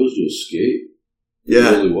it was to escape. Yeah.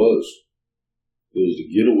 It really was. It was to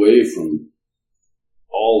get away from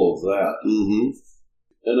all of that. Mm-hmm.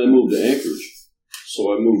 And I moved to Anchorage.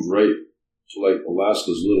 So I moved right to like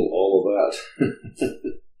Alaska's little all of that.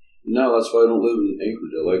 Now that's why I don't live in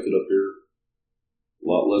Anchorage. I like it up here. A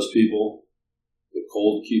lot less people. The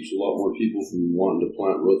cold keeps a lot more people from wanting to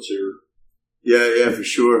plant roots here. Yeah, for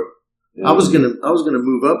sure. And I was gonna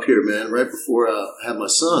move up here, man, right before I had my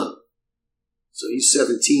son. So he's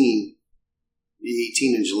 17. Be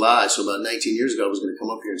 18 in July, so about 19 years ago, I was going to come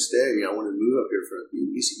up here and stay. I wanted to flew up here for at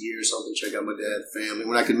least a year or something, check out my dad, family.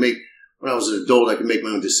 When I was an adult, I could make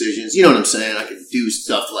my own decisions. You know what I'm saying? I could do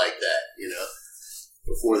stuff like that,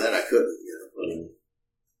 Before that, I couldn't, But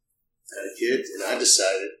I had a kid, and I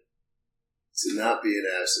decided to not be an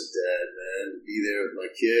absent dad, man. Be there with my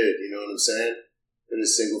kid, you know what I'm saying? Been a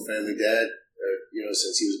single family dad,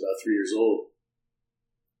 since he was about 3 years old.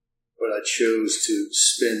 But I chose to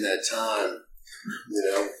spend that time,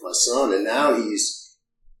 with my son, and now he's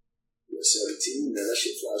 17, man. That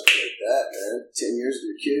shit flies by like that, man. 10 years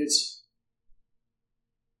with your kids.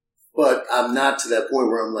 But I'm not to that point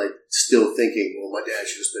where I'm like still thinking, well, my dad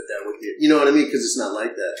should have spent that with you. You know what I mean? Because it's not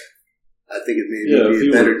like that. I think it made me be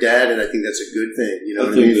a better dad, and I think that's a good thing. You know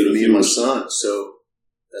what I mean? For me and my son. So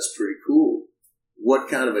that's pretty cool. What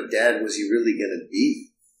kind of a dad was he really going to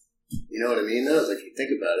be? You know what I mean? No, it's like you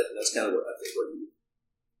think about it, and that's kind of what I think what he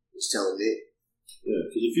was telling me. Yeah,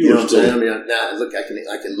 because if you know what I'm saying? I mean, now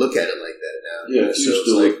I can look at it like that now. Yeah, if you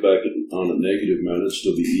still look back on a negative, man, it'd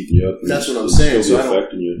still be eating you up. That's what I'm saying. Still be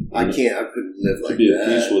affecting you. I couldn't live like that. To be at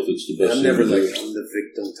peace with it's the best. I'm never like I'm the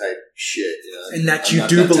victim type shit, and that you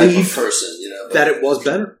do believe person, that it was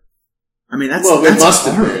better. I mean, that's it must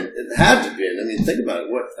have been. It had to be. I mean, think about it.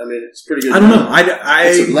 It's pretty good. I don't know.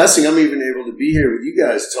 It's a blessing. I'm even able to be here with you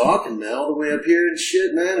guys talking, man, all the way up here and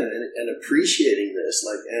shit, man, and appreciating this,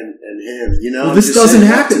 and him. Well, this doesn't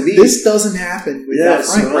happen. This doesn't happen without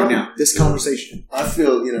Frank right now. This conversation. I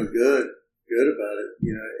feel, good about it.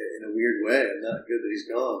 In a weird way. I'm not good that he's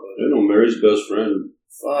gone. But Mary's best friend.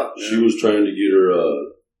 Fuck, man. She was trying to get her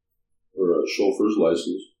chauffeur's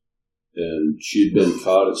license. And she'd been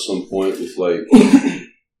caught at some point with like a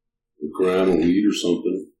gram of weed or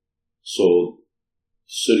something. So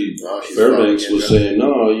City Fairbanks was saying,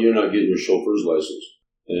 no, you're not getting your chauffeur's license.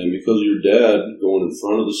 And because of your dad going in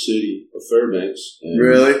front of the city of Fairbanks. And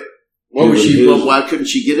really? Why couldn't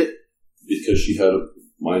she get it? Because she had a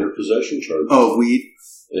minor possession charge. Oh, weed?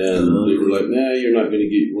 And they were like, nah, we're not going to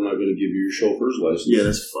give you your chauffeur's license. Yeah,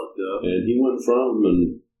 that's fucked up. And he went in front of him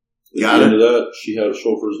and at the end of that, she had a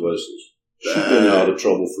chauffeur's license. She'd been out of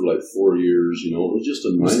trouble for like 4 years, It was just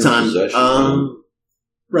a minor possession.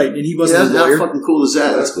 Right, and he wasn't a lawyer. How fucking cool is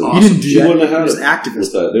that? That's awesome. He didn't do that. Wouldn't have he was had an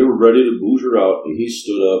activist. With that. They were ready to boot her out, and he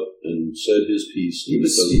stood up and said his piece. And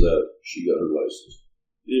because of that, she got her license.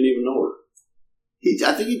 He didn't even know her.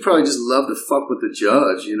 I think he probably just loved to fuck with the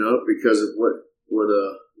judge, because of what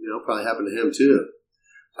probably happened to him too.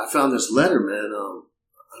 I found this letter, man.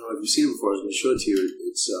 I don't know if you've seen it before. I was going to show it to you.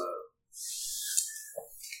 It's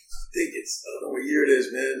I don't know what year it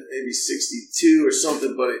is, man. Maybe 62 or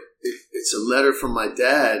something. But it's a letter from my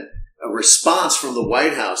dad, a response from the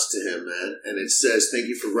White House to him, man. And it says, "Thank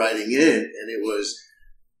you for writing in." And he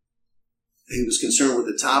was concerned with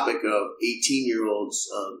the topic of 18-year-olds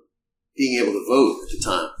being able to vote at the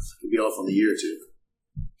time. It could be off on the year or two.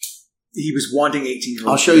 He was wanting 18-year-olds.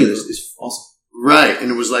 I'll show you this. It's awesome. Right, and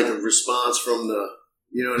it was like a response from the,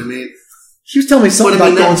 you know what I mean? He was telling me something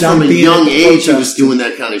about going down from a young age. He was doing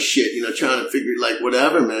that kind of shit, trying to figure like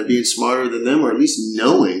whatever, man, being smarter than them, or at least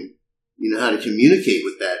knowing, how to communicate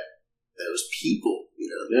with those people.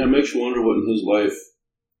 Yeah, it makes you wonder what in his life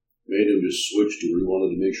made him just switch to where he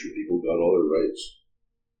wanted to make sure people got all their rights.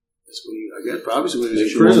 That's when I guess probably when he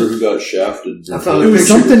was in prison. prison. Who got shafted? I found there was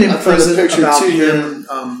something in prison about him.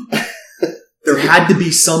 There had to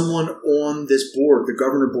be someone on this board, the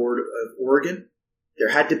governor board of Oregon. There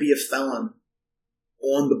had to be a felon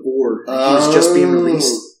on the board. He was just being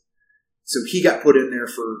released. So he got put in there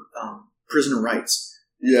for prisoner rights.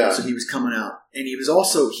 Yeah. So he was coming out. And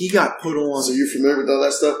he got put on. So you're familiar with all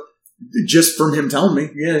that stuff? Just from him telling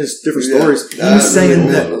me. Yeah, just different stories. He was saying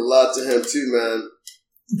that. A lot to him too, man.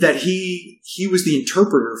 That he was the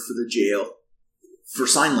interpreter for the jail for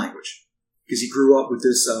sign language. Because he grew up with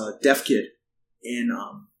this deaf kid in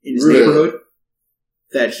his neighborhood.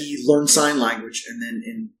 That he learned sign language, and then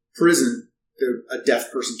in prison, a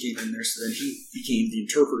deaf person came in there, so then he became the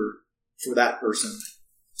interpreter for that person.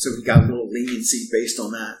 So he got a little leniency based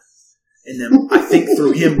on that. And then I think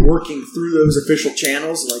through him working through those official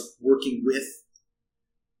channels, like working with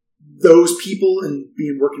those people and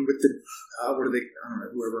working with the, I don't know,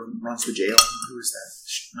 whoever runs the jail, who is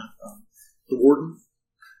that? The warden,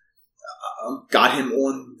 got him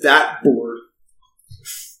on that board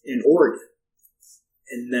in Oregon.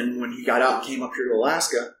 And then when he got out and came up here to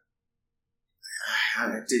Alaska, I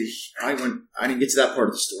didn't get to that part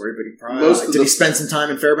of the story, but he probably did he spend some time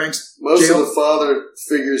in Fairbanks? Most jail? of the father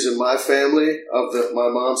figures in my family my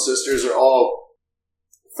mom's sisters are all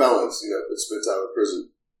felons, that spent time in prison.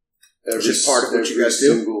 Which is part of what you guys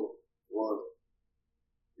do. Single one.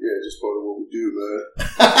 Yeah, it's part of what we do, man.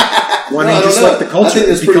 Well, I mean, just like the culture, I think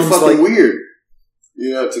that's it pretty becomes fucking like- weird. You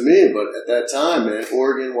know, to me, but at that time, man,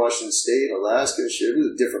 Oregon, Washington State, Alaska, shit, it was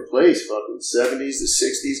a different place. Fucking 70s, the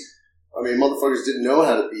 60s. I mean, motherfuckers didn't know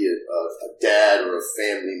how to be a dad or a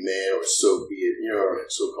family man or so be it, you know, or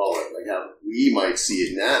so-called, like how we might see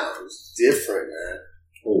it now. It was different, man.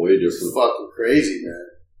 Oh, way It's different. fucking crazy, man.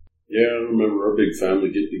 Yeah, I remember our big family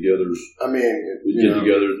get-togethers. I mean, We'd you get know,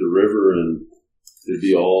 together at the river, and there'd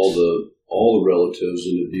be all the relatives,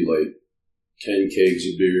 and it'd be like 10 kegs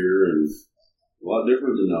of beer, and a lot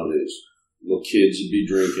different than nowadays. Little kids would be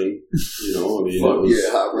drinking, you know. I mean, fuck it was yeah,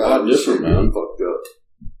 hot a rod lot and different, shit, man. fucked up.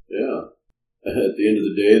 Yeah. At the end of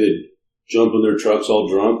the day, they'd jump in their trucks all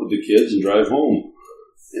drunk with the kids and drive home.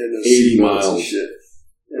 Yeah, no 80 seatbelts and miles. shit.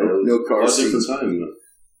 Yeah, no car A lot different seats. time.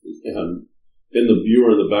 Yeah. You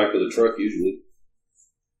were in the back of the truck usually.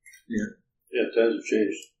 Yeah. Yeah, times have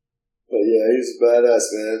changed. But yeah, he's a badass,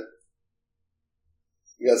 man.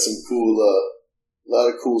 He got some cool, a lot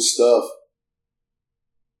of cool stuff.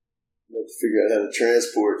 Have to figure out how to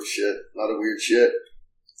transport and shit. A lot of weird shit.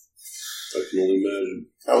 I can only imagine.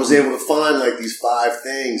 I was able to find like these 5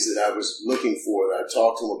 things that I was looking for, and I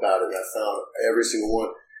talked to him about it, and I found every single one,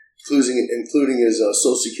 including his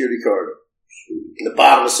social security card. In the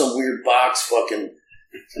bottom of some weird box, fucking,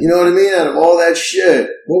 you know what I mean? Out of all that shit.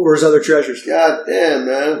 What were his other treasures? God damn,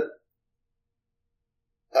 man.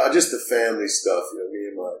 Just the family stuff, you know, me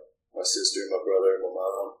and my sister and my brother and my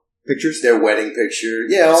mom. Pictures? Their wedding picture.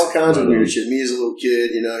 Yeah, all kinds of weird shit. Me as a little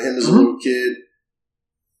kid, you know, him as a little kid.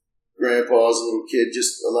 Grandpa's a little kid.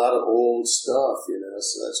 Just a lot of old stuff, you know,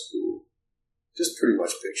 so that's cool. Just pretty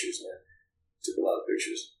much pictures, man. Took a lot of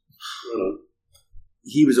pictures.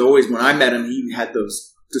 He was always, when I met him, he had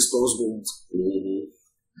those disposable ones.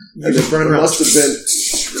 Mm-hmm. And just running there around. must have been,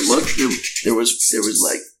 there was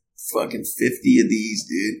like fucking 50 of these,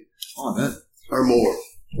 dude. Oh, I bet. Or more.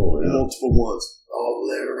 Oh, yeah. Multiple ones. All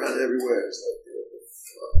there, around everywhere. It's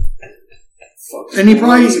like, fuck. And he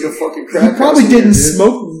probably, It's like a fucking crack he probably house in didn't there, dude.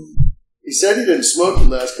 smoke, He said he didn't smoke the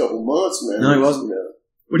last couple months, man. No, he wasn't. You know,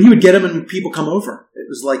 but he would get them and people come over. It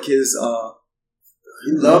was like his,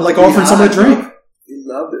 he loved like to be offering someone a high, drink. bro. He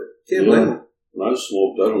loved it. Can't Yeah. blame him. When I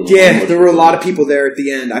smoked, I don't know. how Yeah, much there were a it lot was. of people there at the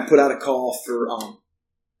end. I put out a call for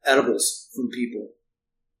edibles from people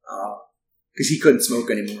because he couldn't smoke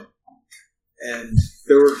anymore. And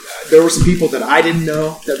there were some people that I didn't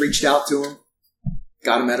know that reached out to him,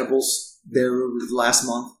 got him edibles there last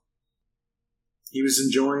month. He was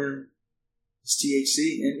enjoying his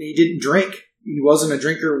THC, and he didn't drink. He wasn't a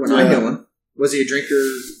drinker when I knew him. Was he a drinker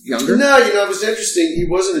younger? No, you know, it was interesting. He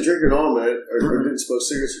wasn't a drinker at all, man. Or didn't smoke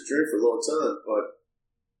cigarettes or drink for a long time. But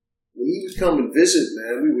when he would come and visit,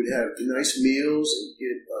 man, we would have nice meals and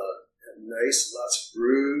get have nice, lots of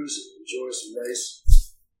brews and enjoy some nice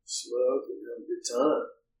smoke and have a good time.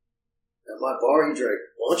 At my bar, he drank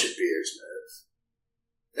a bunch of beers, man.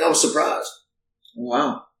 And I was surprised.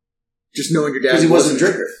 Wow. Just knowing your dad. Because he wasn't a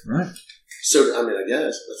drinker. Right. So, I mean, I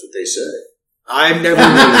guess that's what they say. I've never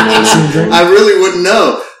seen him drink. I really wouldn't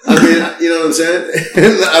know. I mean, you know what I'm saying?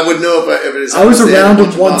 I would know if it is. I was around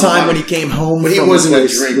him one time when he came home But he from wasn't a a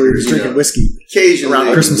place drinker, where he was you drinking know. whiskey. Occasionally,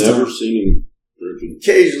 around Christmas I've never time. seen him drinking.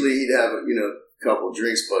 occasionally he'd have a couple of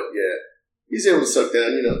drinks, but yeah, he's able to suck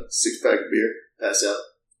down 6-pack of beer, pass out.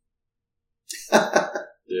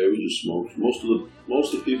 Yeah, we just smoked. Most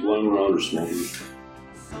of the people I'm around are smokers.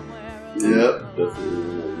 Yep.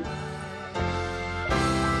 Definitely.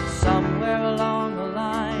 Somewhere along the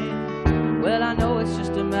line, well, I know it's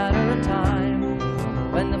just a matter of time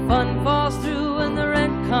when the fun falls through and the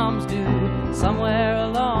rent comes due. Somewhere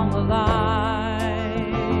along the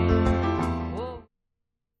line. Whoa.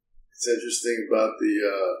 It's interesting about the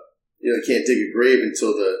you can't dig a grave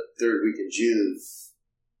until the 3rd week in June.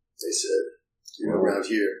 They said around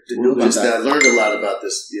here. Didn't know about that. I learned a lot about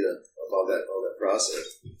this, all that process.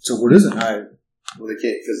 So what is it? Well, they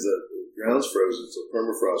can't because the ground's frozen, so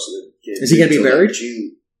permafrost. So they can't. Is he gonna be dig till buried?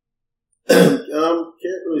 June.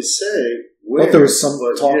 Can't really say. I thought there was some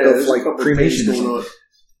but talk of, there's a like, couple cremation or things going on. something.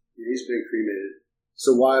 Yeah, he's been cremated.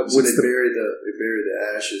 So why? So What's they the bury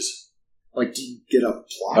the ashes. like? Do you get a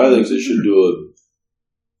plot? I think they should do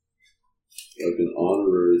an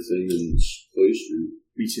honorary thing in Clay Street.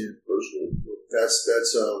 Me too. Personally, That's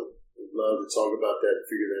I'd love to talk about that and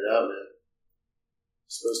figure that out, man.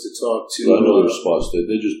 Supposed to talk to. I know there's spots that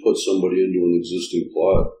they just put somebody into an existing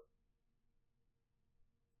plot.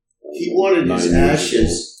 He wanted 9 his years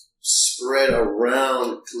ashes spread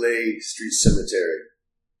around Clay Street Cemetery.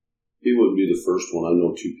 He wouldn't be the first one. I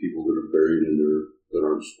know 2 people that are buried in there that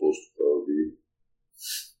aren't supposed to probably be.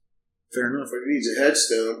 Fair enough. But he needs a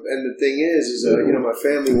headstone. And the thing is my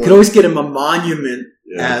family You could always get him a monument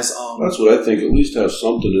as That's what I think. At least have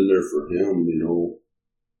something in there for him,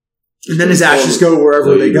 and then his ashes go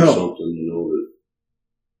wherever they go. Something,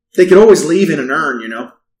 that they could always leave in an urn, Yeah.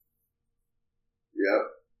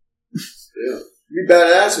 Yeah. It'd be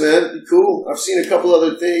badass, man. It'd be cool. I've seen a couple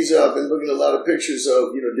other things. I've been looking at a lot of pictures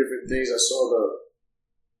of, different things. I saw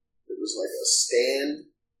it was like a stand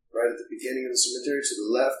right at the beginning of the cemetery to the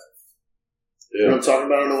left. Yeah. You know what I'm talking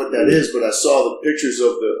about? I don't know what that is, but I saw the pictures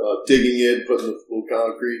of the digging in, putting the full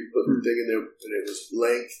concrete, putting the thing in there, and it was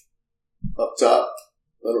blank up top.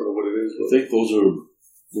 I don't know what it is. I think those are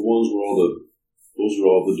the ones where those are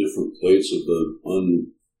all the different plates of the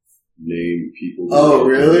unnamed people. Oh,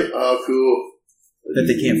 really? Oh, cool. That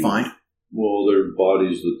they can't find? Well, they're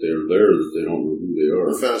bodies that they're there that they don't know who they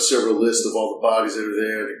are. I found several lists of all the bodies that are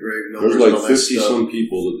there, the grave numbers. There's like and all that 50-some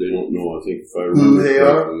people that they don't know. I think if I remember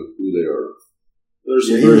who they are. There's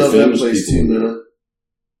some he very loved that famous place people too, in there. man.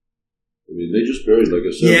 I mean, they just buried, like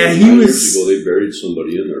I said, Yeah, 9 years ago, they buried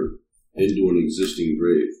somebody in there into an existing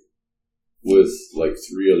grave with like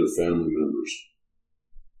 3 other family members.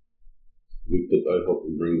 I helped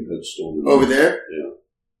them bring the headstone over there. Yeah,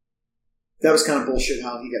 that was kind of bullshit.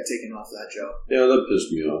 How he got taken off that job. Yeah, that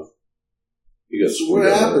pissed me off. So what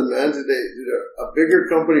happened, man? Did a bigger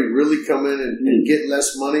company really come in and get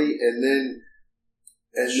less money and then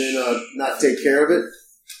not take care of it?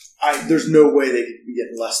 There's no way they could be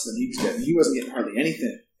getting less than he was getting. He wasn't getting hardly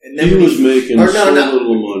anything. And then he was making so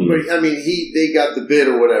little money. But I mean, they got the bid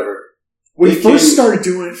or whatever. When he first started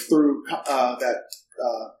doing it through that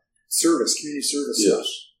community service. Yes.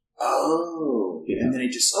 Oh. Yeah. And then he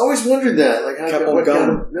just I always wondered that. Like, kept on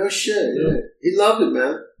going. No shit. Yeah. He loved it,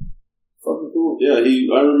 man. Fucking cool. Yeah,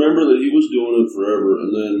 I remember that he was doing it forever,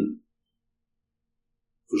 and then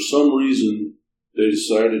for some reason they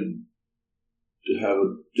decided to have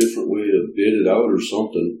a different way to bid it out or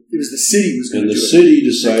something. It was the city was going to do it. And the city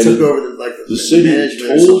decided. They took over the city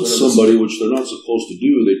told somebody, which they're not supposed to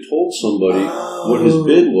do. They told somebody what his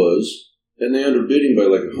bid was, and they underbidding by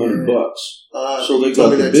like $100. So they got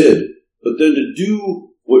the bid. But then to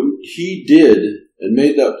do what he did and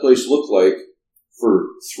made that place look like for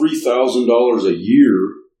 $3,000 a year,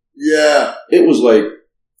 yeah, it was like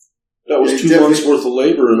that was 2 months worth of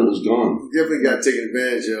labor, and it was gone. He definitely got taken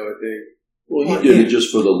advantage of, I think. Well, he did it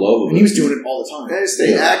just for the love of it. And he was doing it all the time. And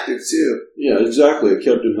stay active, too. Yeah, exactly. It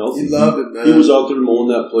kept him healthy. He loved it, man. He was out there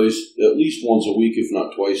mowing that place at least once a week, if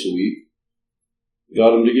not twice a week.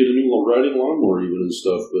 Got him to get a new riding lawnmower even and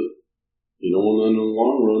stuff. But, and then in the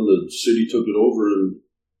long run, the city took it over, and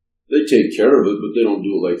they take care of it, but they don't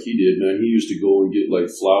do it like he did, man. He used to go and get,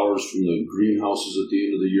 like, flowers from the greenhouses at the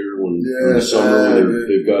end of the year in the summer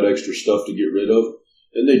when they've got extra stuff to get rid of.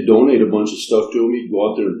 And they'd donate a bunch of stuff to him. He'd go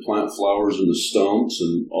out there and plant flowers in the stumps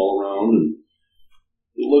and all around, and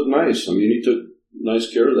it looked nice. I mean, he took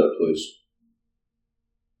nice care of that place.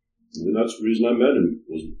 And that's the reason I met him,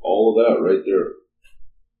 was all of that right there.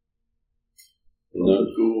 And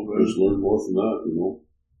that's cool, man. Just learn more from that, Well,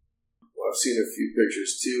 I've seen a few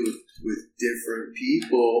pictures, too, with different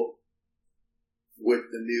people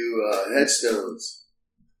with the new headstones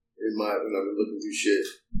when I've been looking through shit.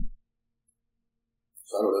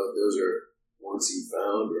 I don't know if those are ones he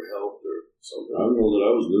found or helped or something. I know that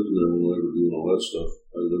I was living there when they were doing all that stuff.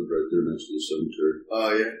 I lived right there next to the cemetery.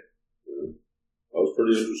 Oh, yeah? That was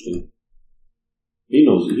pretty interesting. He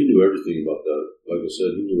knew everything about that. Like I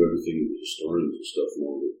said, he knew everything with historians and stuff and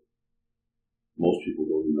all that. Most people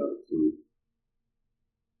don't even have a clue.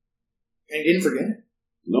 And he didn't forget it.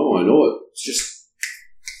 No, I know it. It's just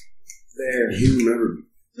there. He remembered.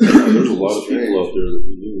 There's a lot of people out there that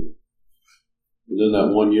he knew. And then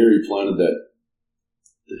that one year he planted that,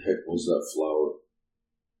 the heck was that flower?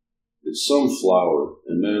 It's some flower,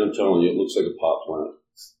 and man, I'm telling you, it looks like a pot plant.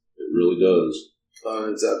 It really does.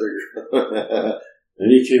 It's out there.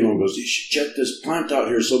 And he came on and goes, you should check this plant out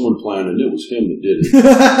here someone planted, and it was him that did it.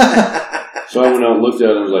 So I went out and looked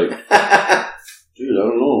at it and was like, dude, I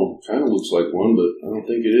don't know, kind of looks like one, but I don't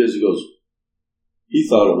think it is. He goes, he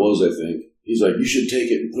thought it was, I think. He's like, you should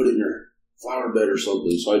take it and put it in your flower bed or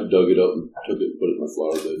something. So I dug it up and took it and put it in my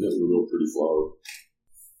flower bed. And it was a real pretty flower.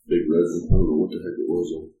 Big red one. I don't know what the heck it was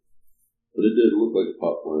though. But it did look like a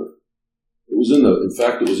pot plant. It was in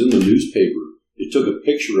the newspaper. It took a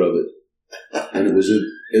picture of it. And it was at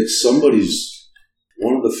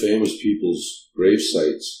one of the famous people's grave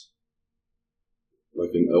sites.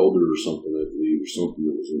 Like an elder or something, I believe, or something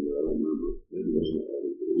that was in there. I don't remember. Maybe it wasn't an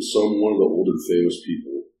elder. It was one of the older famous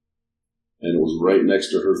people. And it was right next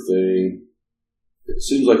to her thing. It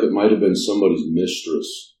seems like it might have been somebody's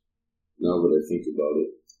mistress, now that I think about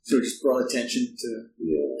it. So it just brought attention to...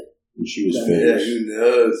 Yeah. And she was Yeah, famous. who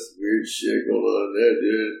knows? Weird shit going on there,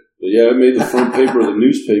 dude. But yeah, I made the front paper of the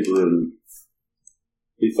newspaper, and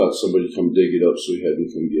he thought somebody would come dig it up, so he had me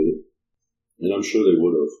come get it. And I'm sure they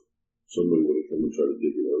would have. Somebody would have come and tried to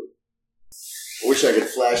dig it up. I wish I could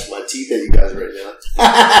flash my teeth at you guys right now.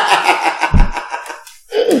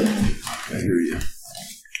 I hear you.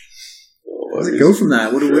 Where did it go from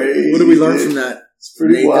that? What do we learn from that? It's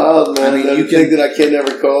pretty wild, man. I mean, you think that I can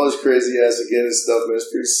never call his crazy ass again and stuff, man.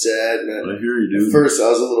 It's pretty sad, man. I hear you, dude. At first, I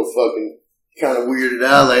was a little fucking kind of weirded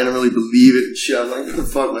out. Like, I didn't really believe it and shit. I'm like, what the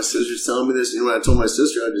fuck? My sister's telling me this. You know, when I told my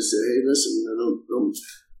sister, I just said, hey, listen, you know, don't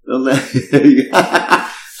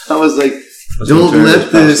I was like, don't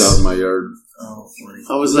let this. Out in my yard. Oh, funny.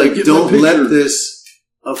 I was like, don't let this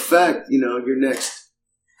affect, you know, your next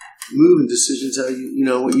move and decisions, how you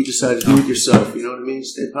know, what you decide to do with yourself. You know what I mean?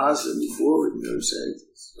 Stay positive, move forward. You know what I'm saying?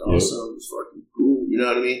 It's awesome. It's fucking cool. You know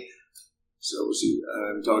what I mean? So we'll see. I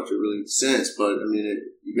haven't talked to her really since, but I mean,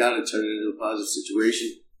 you got to turn it into a positive situation.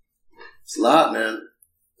 It's a lot, man.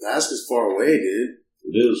 Alaska's far away, dude.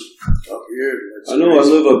 It is. Up here. I know I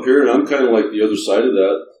live up here, and I'm kind of like the other side of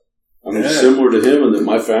that. I'm similar to him in that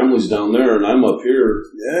my family's down there, and I'm up here.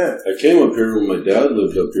 Yeah. I came up here when my dad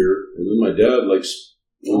lived up here, and then my dad, like,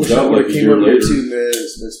 moved I out like a year later. Too, man.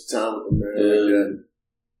 Spent some time with him, man. And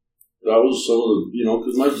that was some of the, you know,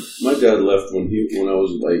 because my dad left when I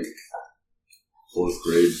was like 4th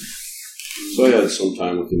grade. So I had some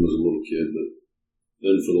time with him as a little kid, but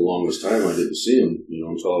then for the longest time I didn't see him, you know,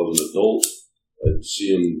 until I was an adult. I'd see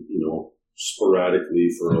him, you know, sporadically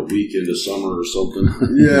for a week into summer or something.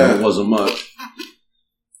 Yeah. It wasn't much.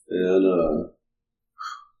 And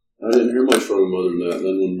I didn't hear much from him other than that. And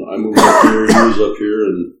then when I moved up here, he was up here,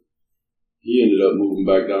 and he ended up moving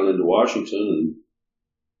back down into Washington, and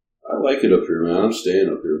I like it up here, man. I'm staying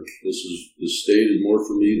up here. This state is more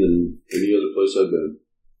for me than any other place I've been.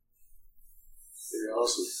 Very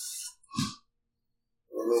awesome.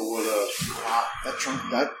 I don't know what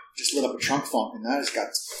That just lit up a trunk funk, and that has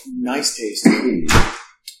got nice taste. Yeah,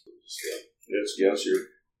 it's gassier.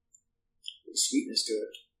 Sweetness to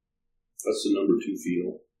it. That's the number 2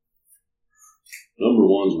 phenol. Number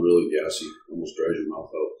 1's really gassy. Almost dries your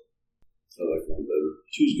mouth out. I like 1 better.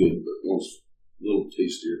 2's good, but 1's a little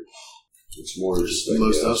tastier. It's more just like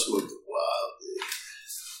most else look wild.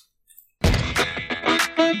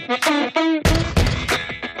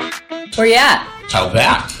 Where you at? Out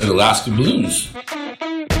back at Alaska Blooms.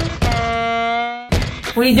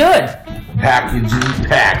 What are you doing?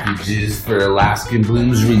 Packages for Alaskan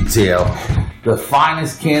Blooms Retail. The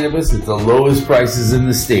finest cannabis at the lowest prices in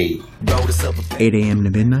the state. 8 a.m. to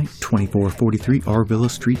midnight, 2443 Arvilla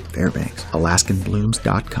Street, Fairbanks.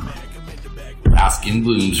 AlaskanBlooms.com. Alaskan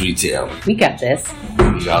Blooms Retail. We got this.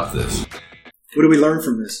 We got this. What do we learn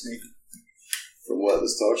from this, Nathan? From what?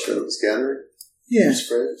 This talk show, this gathering? Yeah. There's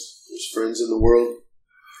friends. There's friends in the world.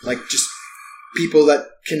 Like just people that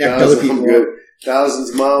connect other people. Thousands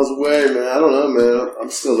of miles away, man. I don't know, man. I'm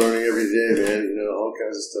still learning every day, man. You know, all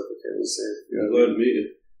kinds of stuff I can't really say. You know, glad to meet you.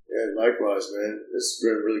 Yeah, likewise, man. This has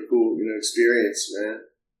been a really cool, you know, experience, man.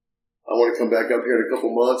 I want to come back up here in a couple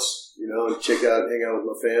months, you know, and hang out with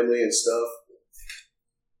my family and stuff.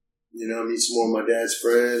 You know, meet some more of my dad's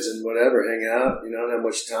friends and whatever, hang out. You know, I don't have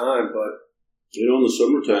much time, but you know, in the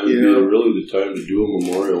summertime, it'd be really the time to do a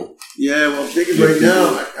memorial. Yeah, well, I'm thinking right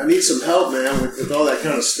now, I need some help, man, with all that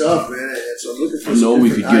kind of stuff, man. And so I'm looking for some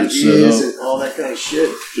different ideas and all that kind of shit.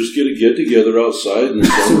 Just get a get-together outside.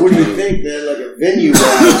 So what do you think, man, like a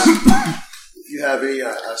venue-wise, if you have any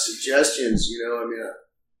suggestions, you know, I mean,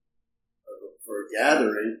 for a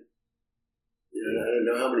gathering, you know, I don't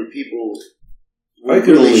know how many people would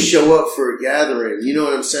really show up for a gathering. You know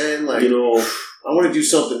what I'm saying? Like, you know, I want to do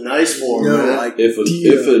something nice for them, man. Like if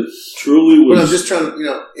it truly was, but I'm just trying to, you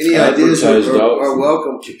know, any ideas are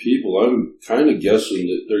welcome to people. I'm kind of guessing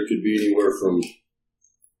that there could be anywhere from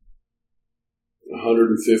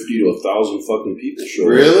 150 to 1,000 fucking people show up.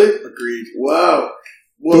 Really? Agreed. Wow.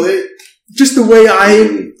 Well, just the way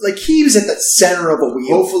he was at the center of a wheel.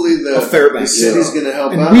 Hopefully the Fairbanks city's going to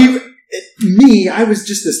help and out. I was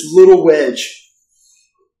just this little wedge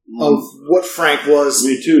of what Frank was.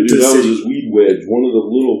 Me too, dude. That was his weed wedge. One of the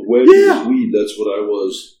little wedges of weed. That's what I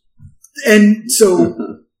was. And so,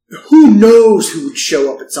 who knows who would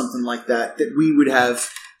show up at something like that we would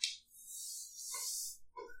have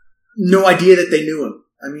no idea that they knew him.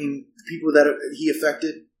 I mean, the people that he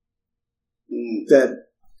affected. That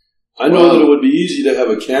I know that it would be easy to have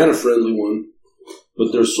a canna-friendly one,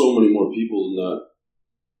 but there's so many more people than that.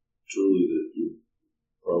 Truly, that you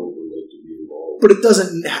probably like to be involved. But it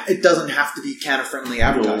doesn't have to be canna-friendly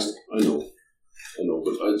advertising. I know. I know,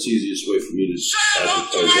 but it's the easiest way for me to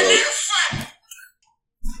advertise out.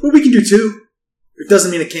 Well, we can do two. It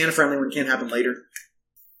doesn't mean a can friendly one can't happen later.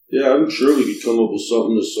 Yeah, I'm sure we could come up with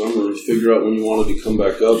something this summer and figure out when you wanted to come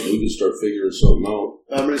back up, and we can start figuring something out.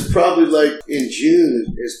 I mean, it's probably like in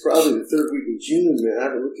June. It's probably the third week in June, man. I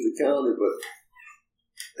haven't looked at the calendar, but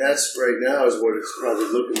that's right now is what it's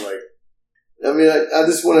probably looking like. I mean, I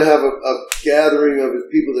just want to have a gathering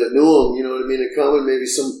of people that know him, you know what I mean, and come and maybe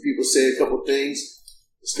some people say a couple things.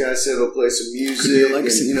 This guy said he'll play some music and,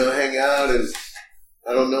 you know, hang out, and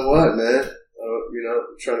I don't know what, man. You know,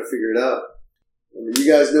 I'm trying to figure it out. I mean,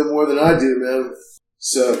 you guys know more than I do, man.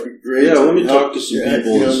 So it'd be great. Yeah, let me talk to some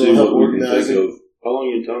people and see what we can think of. How long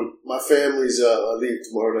are you in town? My family's, I leave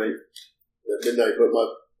tomorrow night at midnight, but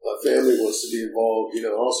my family wants to be involved, you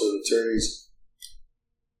know, also the attorneys.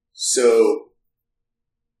 So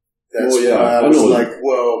that's why I was like,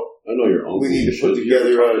 well, I know your uncle. We need to put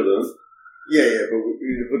together them. Yeah, but we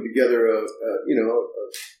need to put together a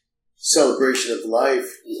celebration of life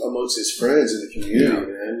amongst his friends in the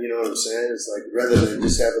community, man. You know what I'm saying? It's like rather than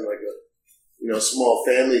just having like a, you know, small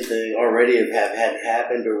family thing already have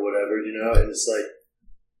happened or whatever, you know, and it's like,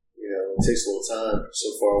 you know, it takes a little time, so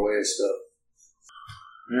far away and stuff.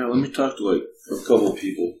 Yeah, let me talk to like a couple of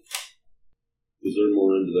people because they're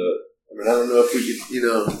more into that. I mean, I don't know if we could, you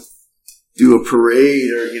know, do a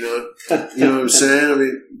parade or, you know what I'm saying? I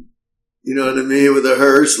mean, you know what I mean, with a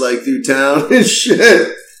hearse like through town and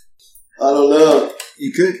shit. I don't know.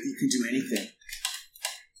 You could do anything.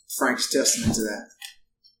 Frank's testament to that.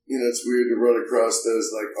 You know, it's weird to run across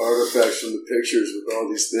those like artifacts from the pictures with all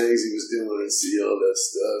these things he was doing and see all that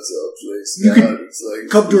stuff. So it's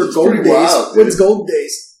like come to our Golden Days. When's Golden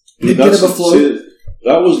Days? Get him a float.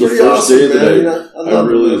 That was the first day that I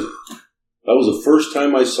really. That was the first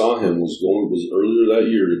time I saw him. Was earlier that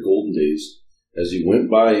year at Golden Days as he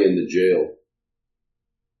went by in the jail.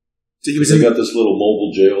 So they got this little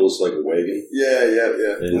mobile jail. It's like a wagon. Yeah.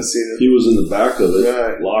 And I've seen it. He was in the back of it,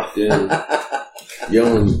 right, locked in,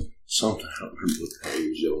 yelling something. I don't remember what the hell he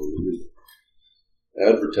was yelling.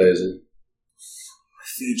 Advertising.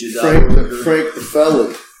 Feed you Frank the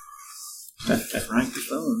Felon. Frank the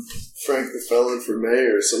Felon. Frank the Felon for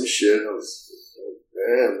mayor or some shit. I was,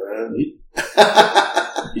 man.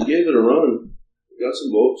 He gave it a run. He got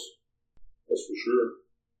some votes. That's for sure.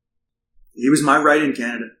 He was my write-in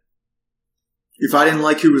candidate. If I didn't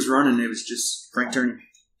like who was running, it was just Frank Turney.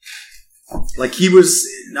 Like he was,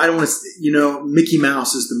 I don't want to, you know, Mickey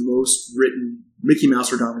Mouse is the most written, Mickey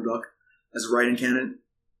Mouse or Donald Duck as a write-in candidate.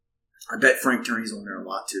 I bet Frank Turney's on there a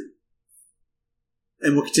lot too.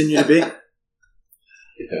 And will continue to be. Yeah,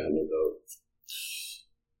 no doubt.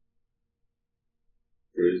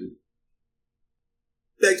 Crazy.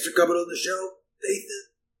 Thanks for coming on the show, Nathan.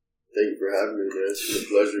 Thank you for having me, man. It's been a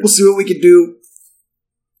pleasure. We'll see what we can do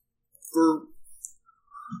for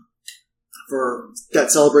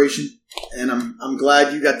that celebration, and I'm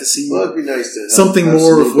glad you got to see. Well, it'd be nice to something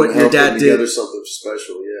more of what your dad did. Together something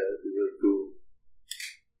special, yeah, it'd be really cool.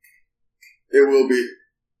 It will be.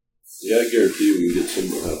 Yeah, I guarantee you we can get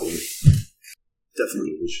something happening.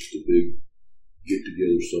 Definitely, it's just a big get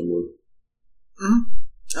together somewhere.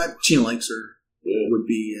 Mm-hmm. Chino Lakes would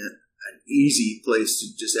be an easy place to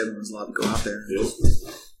just everyone's allowed to go out there and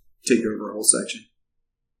take over a whole section.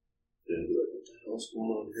 Yeah, what the hell's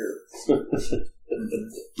going on here?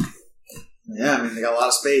 Yeah, I mean, they got a lot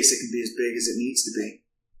of space. It can be as big as it needs to be,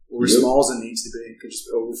 or as small as it needs to be. It could just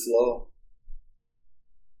overflow.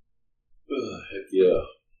 Heck yeah.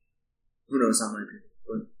 Who knows how many people,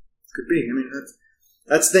 but it could be. I mean,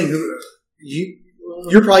 that's the thing.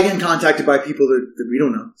 You're probably getting contacted by people that we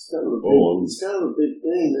don't know. It's kind of a big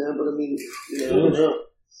thing, man. But I mean, you know, I don't know.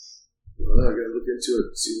 I got to look into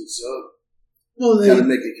it and see what's up. Well, got to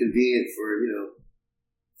make it convenient for, you know,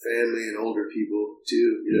 family and older people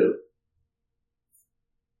too. You know,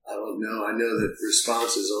 I don't know. I know that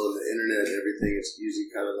responses on the internet and everything is usually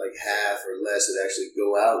kind of like half or less that actually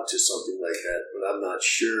go out to something like that. But I'm not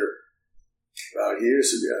sure out here.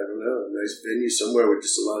 So I don't know. A nice venue somewhere where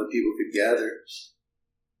just a lot of people could gather.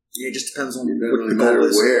 Yeah, it just depends on what the matter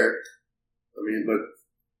goal is. Where. I mean, but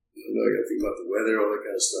I don't know. I got to think about the weather, all that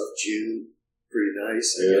kind of stuff. June, pretty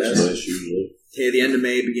nice. Yeah, it's nice usually. Yeah, the end of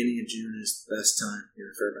May, beginning of June is the best time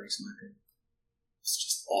here in Fairbanks, in my opinion. It's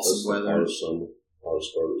just awesome weather.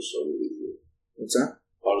 Hottest part of the summer. What's that?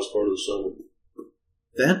 Hottest part of the summer.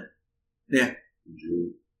 Then? Yeah.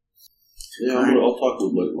 June. Yeah, I'll talk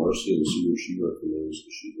with like Marcy and see what she recommends,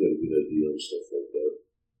 because she's got a good idea on stuff like that.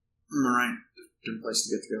 All right. Good place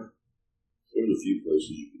to get to go. There's a few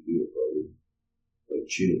places you could do it, probably. Like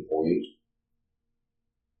Chino Point.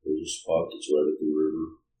 There's a spot that's right at the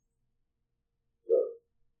river.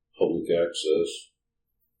 public access.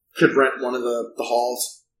 Could rent one of the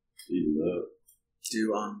halls. Even that.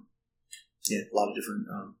 Do a lot of different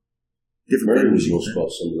Mary was most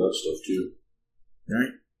about some of that stuff too.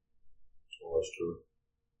 Right. So that's true.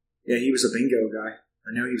 Yeah, he was a bingo guy.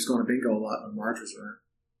 I know he was going to bingo a lot when Marge was around.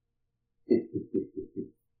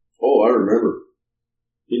 Oh, I remember.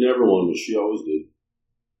 He never won, but she always did.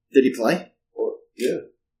 Did he play? Oh, yeah.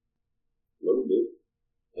 A little bit.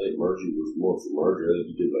 I think Margie was more for Margie. I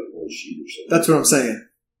think he did like one sheet or something. That's what I'm saying.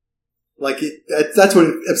 Like, that's what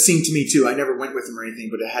it seemed to me too. I never went with him or anything,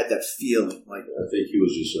 but it had that feeling. Like, I think he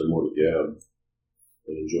was just there more to gab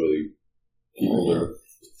and enjoy the people there.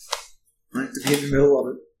 Right, to be in the middle of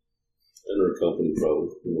it. And their company,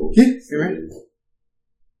 probably. You know, yeah, you're right.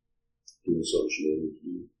 Doing some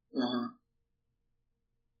shenanigans. Uh-huh.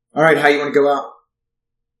 All right, how you want to go out?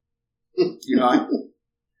 You know,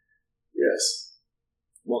 Yes.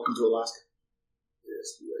 Welcome to Alaska.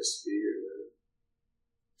 Yes, nice to be here, man.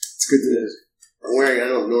 It's good to. I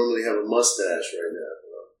don't normally have a mustache right now,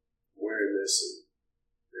 but I'm wearing this and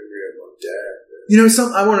memory of my dad. Man. You know,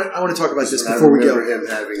 I want to talk about this before we go. I remember him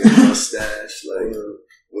having a mustache, like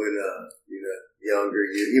when younger,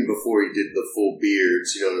 even before he did the full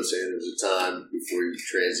beards. You know what I'm saying? There was a time before he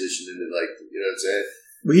transitioned into you know what I'm saying?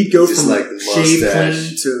 Well, he'd go just from like the shaved mustache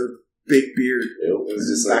clean to big beard. It was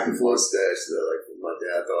just back like the mustache that my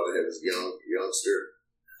dad thought of him as a youngster.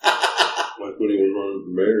 Like when he was running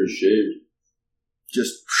for mayor, he shaved.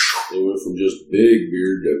 Just they went from just big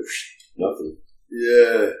beard to nothing.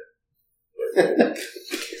 Yeah.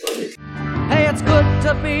 Hey, it's good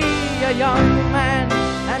to be a young man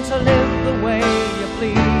and to live the way you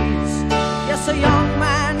please. Yes, a young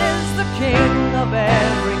man is the king of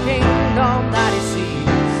every kingdom that he sees.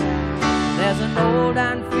 There's an old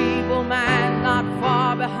and feeble man not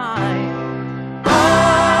far behind.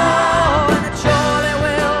 Oh, and it surely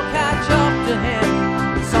will catch up to him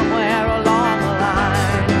somewhere along the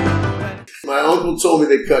line. My uncle told me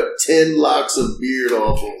they cut 10 locks of beard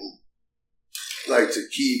off of him, like to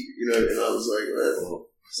keep, and I was like, well,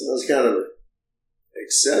 sounds kind of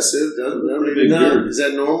excessive. I don't even know. Is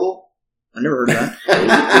that normal? I never heard of that. It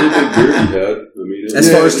was a pretty big beard he had. I mean, as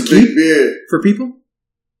far as to keep beard for people.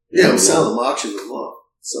 Yeah, I'm selling them, auction them off.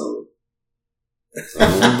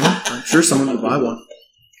 I'm sure someone would buy one.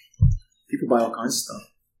 People buy all kinds of stuff.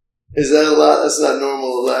 Is that a lot? That's not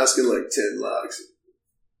normal Alaskan, like 10 locks.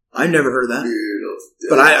 I've never heard of that.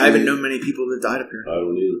 But I haven't known many people that died up here. I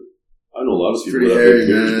don't either. I know a lot of people that have big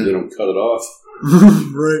beards, but they don't cut it off.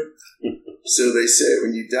 Right. So they say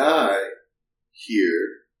when you die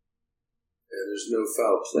here, and there's no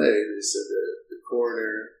foul play, they said the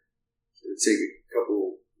coroner would take a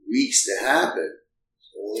couple weeks to happen.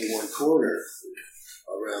 Only one corner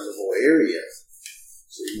around the whole area.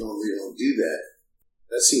 So you normally don't do that.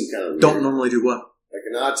 That seemed kind of weird. Don't normally do what? Like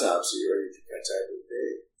an autopsy or anything that type of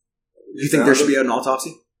thing. You think there should be an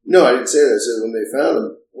autopsy? No, I didn't say that. I said when they found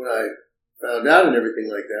him, when I found out and everything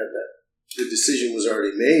like that the decision was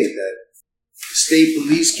already made that the state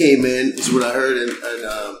police came in, is what I heard, and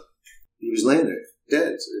he was laying there,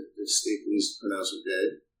 dead. So the state police pronounced him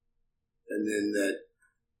dead. And then that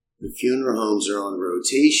the funeral homes are on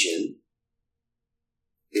rotation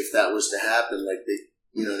if that was to happen, like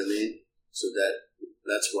you know what I mean? So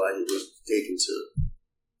that's why he was taken to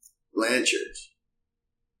Blanchard's.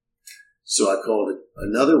 So I called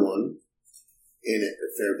another one in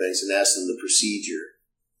at Fairbanks and asked them the procedure,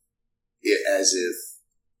 as if,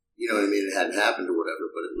 you know what I mean, it hadn't happened or whatever,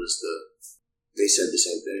 but it was they said the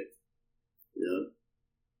same thing.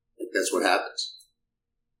 Like that's what happens.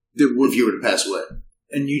 If you were to pass away.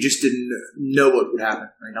 And you just didn't know what would happen,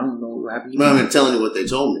 right? I don't know what would happen. I'm telling you what they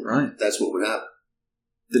told me. Right. That's what would happen.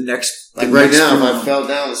 The next now, if I fell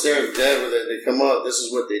down the stairs dead, they come up, this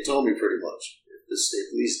is what they told me pretty much. If the state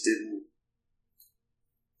police didn't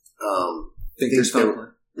think there's foul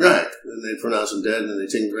play. Right. Then they pronounce him dead and then they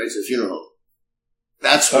take him right to the funeral home.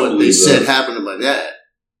 That's what they said happened to my dad.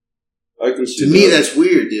 I can see to me, that's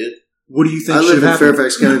weird, dude. What do you think? I live in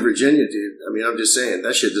Fairfax County, Virginia, dude. I mean, I'm just saying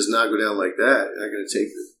that shit does not go down like that. You're not going to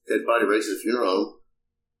take the dead body right to the funeral home.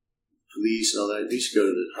 Police and all that. You should go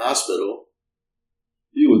to the hospital.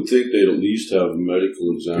 You would think they'd at least have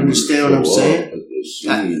medical examiners. You understand what I'm saying?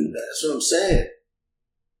 That's what I'm saying.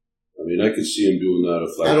 I mean, I could see him doing that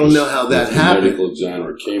if I don't know how that happened. The medical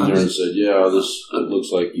examiner came there and said, "Yeah, it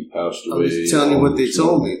looks like he passed away." I'm just telling you what they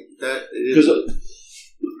told me. Because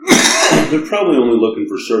they're probably only looking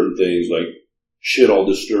for certain things like shit all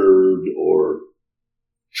disturbed or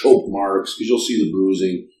choke marks, because you'll see the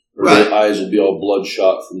bruising, or their eyes will be all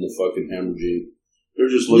bloodshot from the fucking hemorrhaging. They're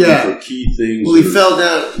just looking for key things. Well, he fell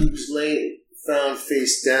down. He was laying found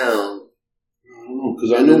face down.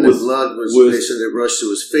 Because I know the blood was. They said they rushed to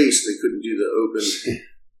his face. They couldn't do the open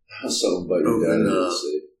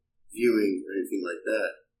viewing or anything like that.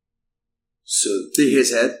 So did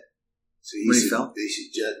his head? So when he fell? They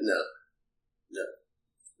suggest not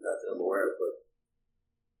that I'm aware of, but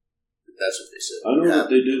that's what they said. I know what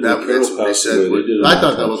they did. That's what they said. I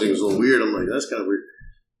thought that whole thing was a little weird. I'm like, that's kind of weird.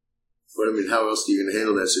 But I mean, how else are you going to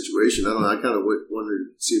handle that situation? I don't know. I kind of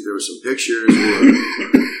wondered to see if there were some pictures or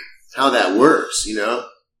how that works.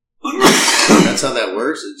 That's how that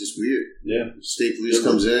works. It's just weird. Yeah. State police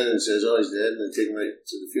comes in and says, "Oh, he's dead," and they take him right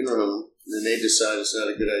to the funeral home. And then they decide it's not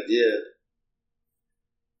a good idea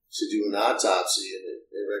to do an autopsy, and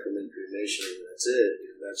they recommend cremation, and that's it.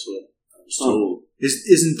 That's what I was told.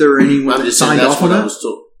 Isn't there anyone that signed off on that?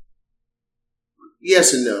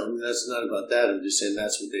 Yes and no. I mean, that's not about that. I'm just saying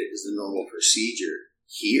that's what is the normal procedure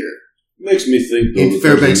here. It makes me think, though, in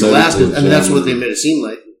Fairbanks, Alaska, and that's what they made it seem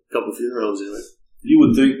like. A couple funerals anyway. You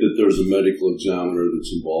would think that there's a medical examiner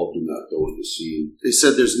that's involved in that, though, at the scene. They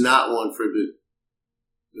said there's not one for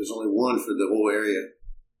there's only one for the whole area.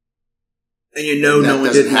 And no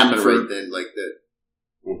one did happen right then like that.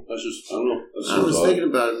 Well, that's just, I don't know. I was thinking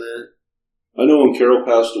about it, man. I know when Carol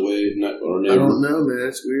passed away, I don't know, man.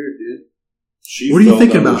 That's weird, dude. She what are you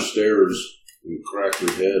thinking down about? The stairs and cracked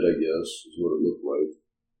her head, I guess, is what it looked like.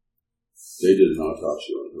 They did an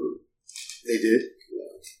autopsy on her. They did?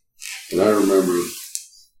 Yeah. And I remember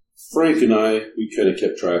Frank and I, we kind of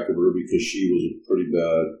kept track of her because she was a pretty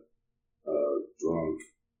bad drunk,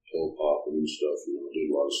 pill popping and stuff, did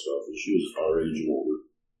a lot of stuff. And she was our age and older.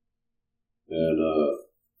 And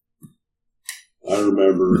I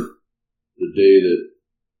remember the day that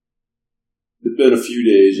it'd been a few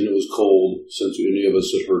days and it was cold since any of us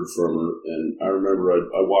had heard from her. And I remember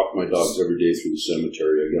I walked my dogs every day through the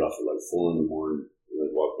cemetery. I get off at like 4 in the morning and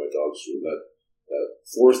I'd walk my dogs through. That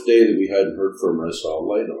fourth day that we hadn't heard from her, I saw a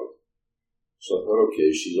light on. So I thought,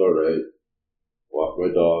 okay, she's all right. Walk my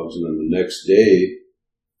dogs. And then the next day,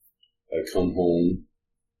 I come home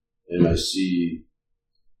and I see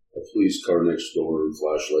a police car next door and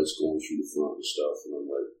flashlights going through the front and stuff. And I'm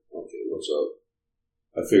like, okay, what's up?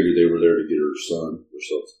 I figured they were there to get her son or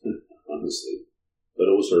something, honestly.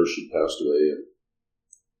 But it was her. She passed away. And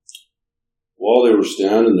while they were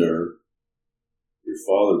standing there, your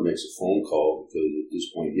father makes a phone call because at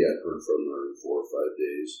this point he hadn't heard from her in 4 or 5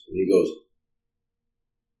 days. And he goes,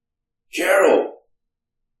 Carol,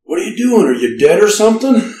 what are you doing? Are you dead or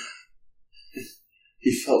something?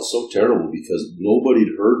 He felt so terrible because nobody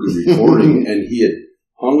had heard the recording and he had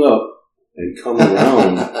hung up and come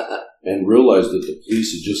around and realized that the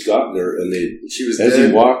police had just gotten there and as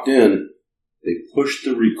he walked in, they pushed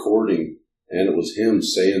the recording and it was him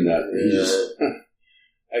saying that. And he just,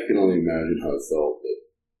 I can only imagine how it felt. But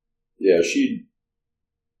yeah,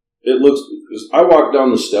 I walked down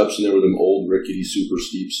the steps and there were them old rickety super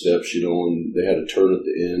steep steps, and they had a turn at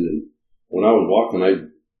the end. And when I was walking, I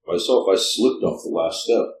slipped off the last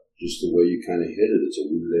step, just the way you kind of hit it. It's a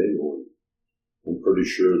weird angle. And I'm pretty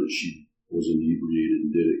sure that she was inebriated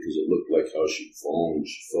and did it because it looked like how she'd fallen.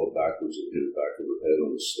 She fell backwards and hit the back of her head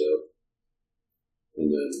on the step.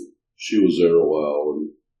 And then she was there a while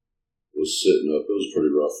and was sitting up. It was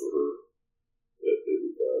pretty rough for her. It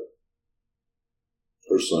was bad.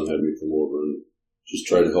 Her son had me come over and just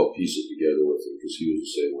try to help piece it together with him because he was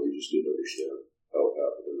the same way. He just didn't understand how it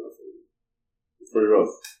happened or nothing. It's pretty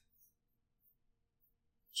rough.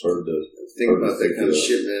 It's hard to think about that kind of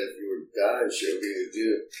shit, man. If you were to die, shit would be to do.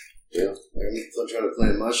 Yeah. Like, I'm trying to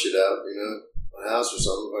plan my shit out, my house or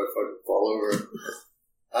something. If I fucking fall over,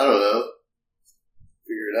 I don't know.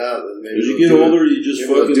 Figure it out. And maybe as you get older, you just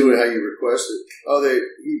fucking do it how you request it. Oh,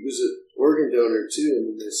 he was an organ donor too,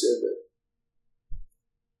 and they said that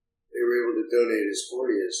they were able to donate his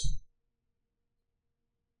corneas.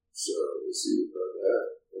 So we'll see about that.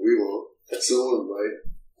 We won't. That's the one, right?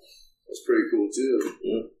 That's pretty cool too.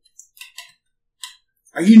 Yeah.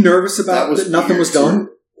 Are you nervous about that nothing was done?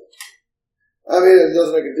 Too. I mean, there's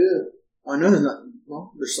nothing I can do. I know there's nothing.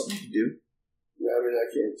 Well, there's something you can do. Yeah, I mean, I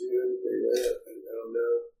can't do anything. I don't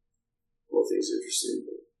know. Whole thing's interesting,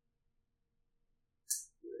 but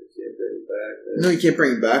you can't bring it back. Man. No, you can't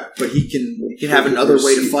bring it back, but he can have another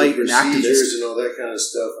way to fight an activist and all that kind of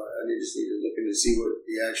stuff. I just need to look in to see what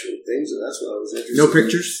the actual things, and that's what I was interested in. No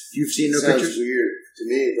pictures? You've seen no pictures? Sounds weird to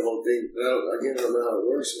me, the whole thing. But I don't know how it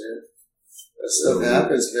works, man. That stuff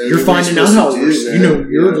happens, man. You're finding out how it works.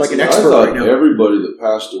 You're like an expert right now. Everybody that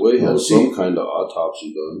passed away had some kind of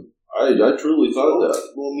autopsy done. I truly thought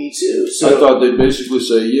that. Well, me too. I thought they'd basically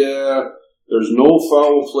say, there's no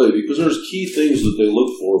foul play, because there's key things that they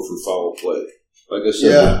look for foul play. Like I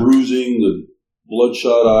said, the bruising,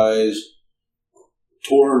 bloodshot eyes,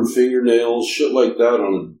 torn fingernails, shit like that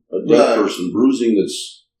on a dead person, bruising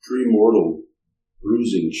that's premortal,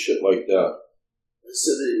 bruising, shit like that.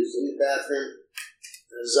 So that he was in the bathroom,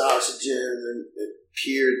 there's oxygen, and it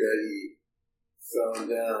appeared that he fell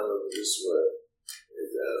down over this way. And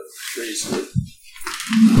crazy.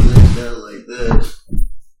 Laid down like this.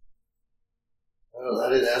 I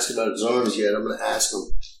didn't ask about his arms yet. I'm going to ask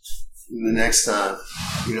him the next time.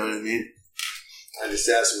 You know what I mean? I just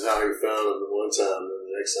asked him how he found him the one time, and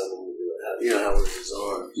the next time I'm going to do it. How was his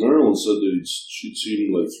arms? Everyone said that she'd seen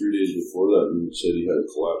him like 3 days before that and said he had a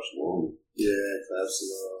collapsed lung. Yeah, collapsed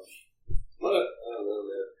lung. What? I don't know,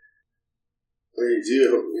 man. What do you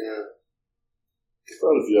do? I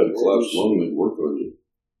thought if you had a collapsed lung, they'd work on you.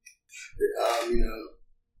 In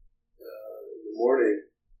the morning,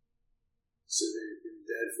 so they'd been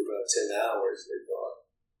dead for about 10 hours, they thought.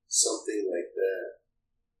 Something like that.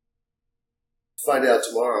 Find out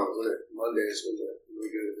tomorrow. Monday is when we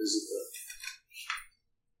go to visit them.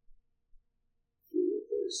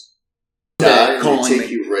 They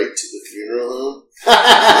take you right to the funeral home.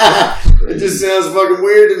 It just sounds fucking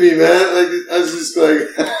weird to me, man. Like I was just like,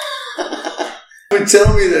 would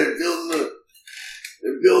tell me they're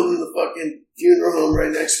building the fucking funeral home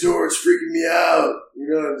right next door. It's freaking me out.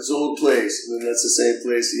 This old place, and then that's the same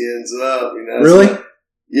place he ends up. Really?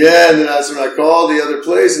 Yeah, and then that's when I called the other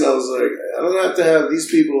place, and I was like, I don't have to have these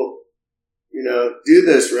people, do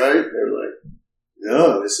this, right? And they were like,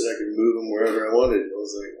 no. They said I could move them wherever I wanted. I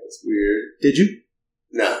was like, that's weird. Did you?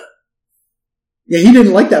 No. Yeah, he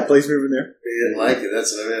didn't like that place moving there. He didn't like it.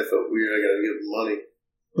 That's what I mean. I felt weird. I got to give him money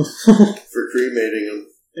for cremating him.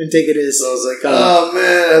 And take it as... So I was like, oh,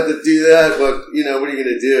 man, I have to do that. But, what are you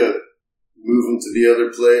going to do? Move him to the other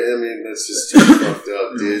place? I mean, that's just too fucked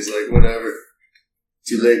up, dude. It's like, whatever.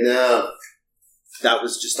 Too late now. That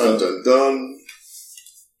was just... Dun, dun, dun.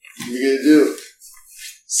 What are you going to do?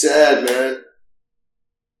 Sad, man.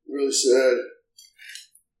 Really sad.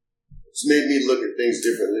 It's made me look at things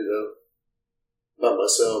differently, though. About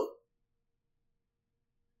myself.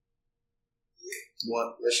 What?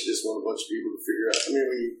 Unless you just want a bunch of people to figure out. I mean,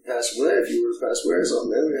 when you pass away, if you were to pass away or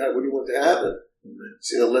something, man, what do you want to happen?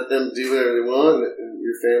 So, let them do whatever they want, and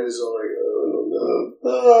your family's all like, oh, no,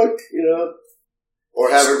 fuck, Or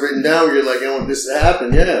have it written down where you're like, I want this to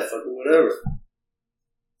happen. Yeah, fucking whatever.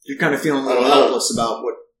 You're kind of feeling a little helpless about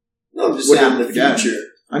what I'm just saying in the future.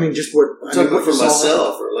 I mean, just what... I'm talking about for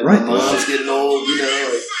myself. Or like my mom's getting old, like,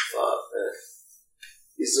 fuck, man.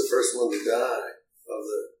 He's the first one to die of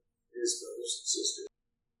his brothers and sisters.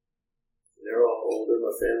 And they're all older.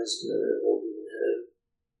 My family's older than him.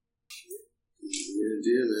 What are you going to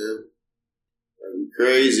do, man? That'd be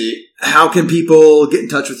crazy. How can people get in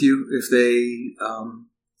touch with you if they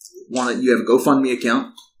want it? You have a GoFundMe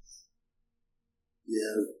account?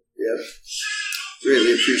 Yeah.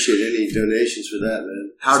 Greatly appreciate any donations for that,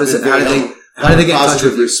 man. How do they get in touch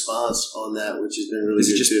with you? Response on that, which has been really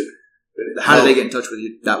good too. How do they get in touch with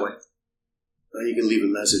you that way? You can leave a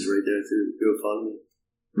message right there through GoFundMe.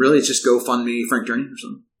 Really? It's just GoFundMe Frank Turney or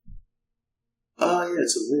something? Oh, yeah,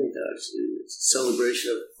 it's a link, actually. It's a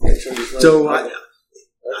celebration of Frank Turney's life. So, I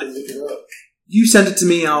can look it up. You send it to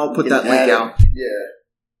me, I'll put that link out. Yeah.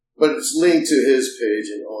 But it's linked to his page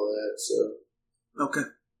and all that, so. Okay.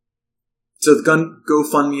 So the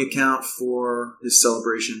GoFundMe account for his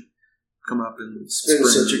celebration come up in It's been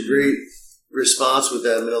such a great response with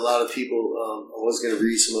them, and a lot of people. I was going to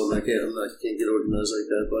read some of them. I can't get organized like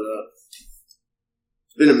that, but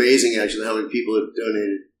it's been amazing actually how many people have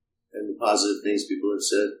donated and the positive things people have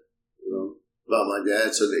said, about my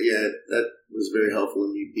dad. So that was very helpful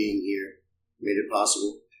in me being here, made it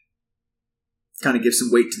possible. Kind of give some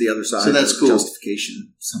weight to the other side. So that's cool.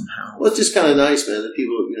 Justification somehow. Well, it's just kind of nice, man, that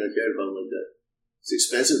people cared about him like that. It's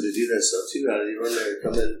expensive to do that stuff too. How do you run there and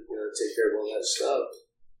come in, take care of all that stuff?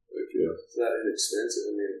 It's not inexpensive.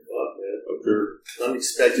 I mean, fuck, man.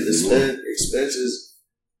 Unexpected expenses,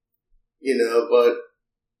 but.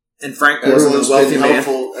 And Frank wasn't a wealthy man.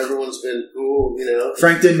 Everyone's been cool,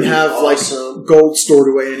 Frank didn't have awesome. Gold stored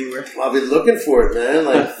away anywhere. Well, I've been looking for it, man.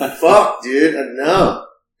 Like, fuck, dude. No,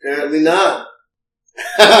 apparently not.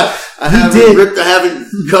 I haven't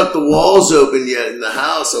cut the walls open yet in the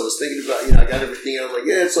house. I was thinking about, I got everything. I'm like,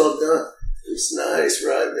 yeah, it's all done. It's nice,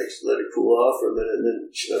 right? Let it cool off for a minute, and then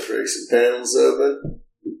should I break some panels open?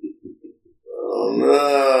 Oh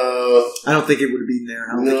no! I don't think it would have been there.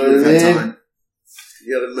 I don't think you would have had time.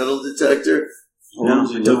 You got a metal detector? How long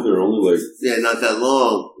has he lived there? Only not that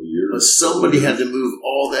long. A year. But somebody had to move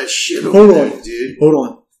all that shit Hold over on. there, dude. Hold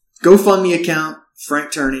on. GoFundMe account,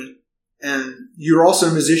 Frank Turney. And you're also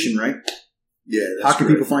a musician, right? Yeah, that's How can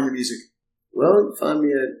right. people find your music? Well, you can find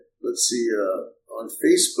me at, let's see, on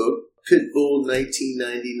Facebook, Pitbull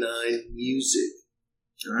 1999 Music.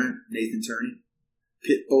 All right, Nathan Turney.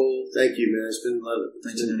 Pitbull. Thank you, man. It's been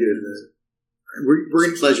good, man. We're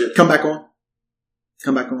going to pleasure. Come back on.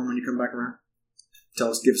 Come back on when you come back around. Give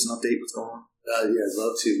us an update. What's going on? Yeah, I'd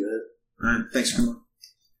love to, man. All right, thanks for coming.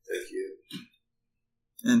 Thank you.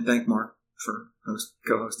 And thank Mark for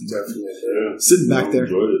co-hosting. Definitely. Yeah. Sitting back there.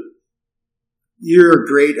 Enjoyed it. You're a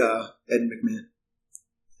great Ed McMahon.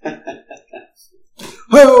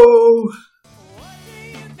 Ho!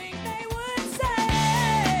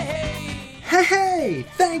 Hey,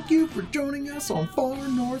 thank you for joining us on Far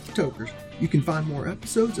North Tokers. You can find more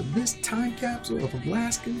episodes of this time capsule of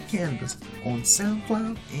Alaskan cannabis on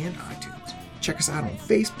SoundCloud and iTunes. Check us out on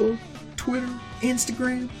Facebook, Twitter,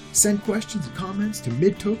 Instagram. Send questions and comments to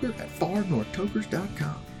midtoker at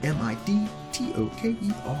farnorthtokers.com. MIDTOKER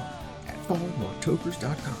at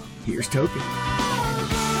farnorthtokers.com. Here's Token.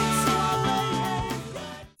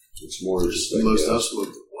 It's more just The most like, I've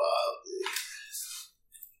smoked a while, dude.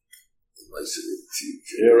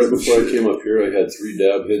 yeah, right before I came up here, I had 3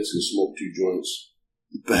 dab hits and smoked 2 joints.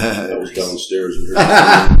 Bad. That was downstairs.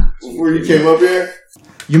 Before you came up here?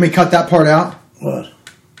 You may cut that part out. What?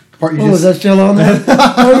 Part you Oh, is that still on there?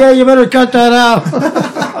 Oh, yeah, you better cut that out.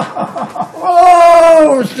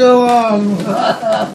 Oh, we're still on.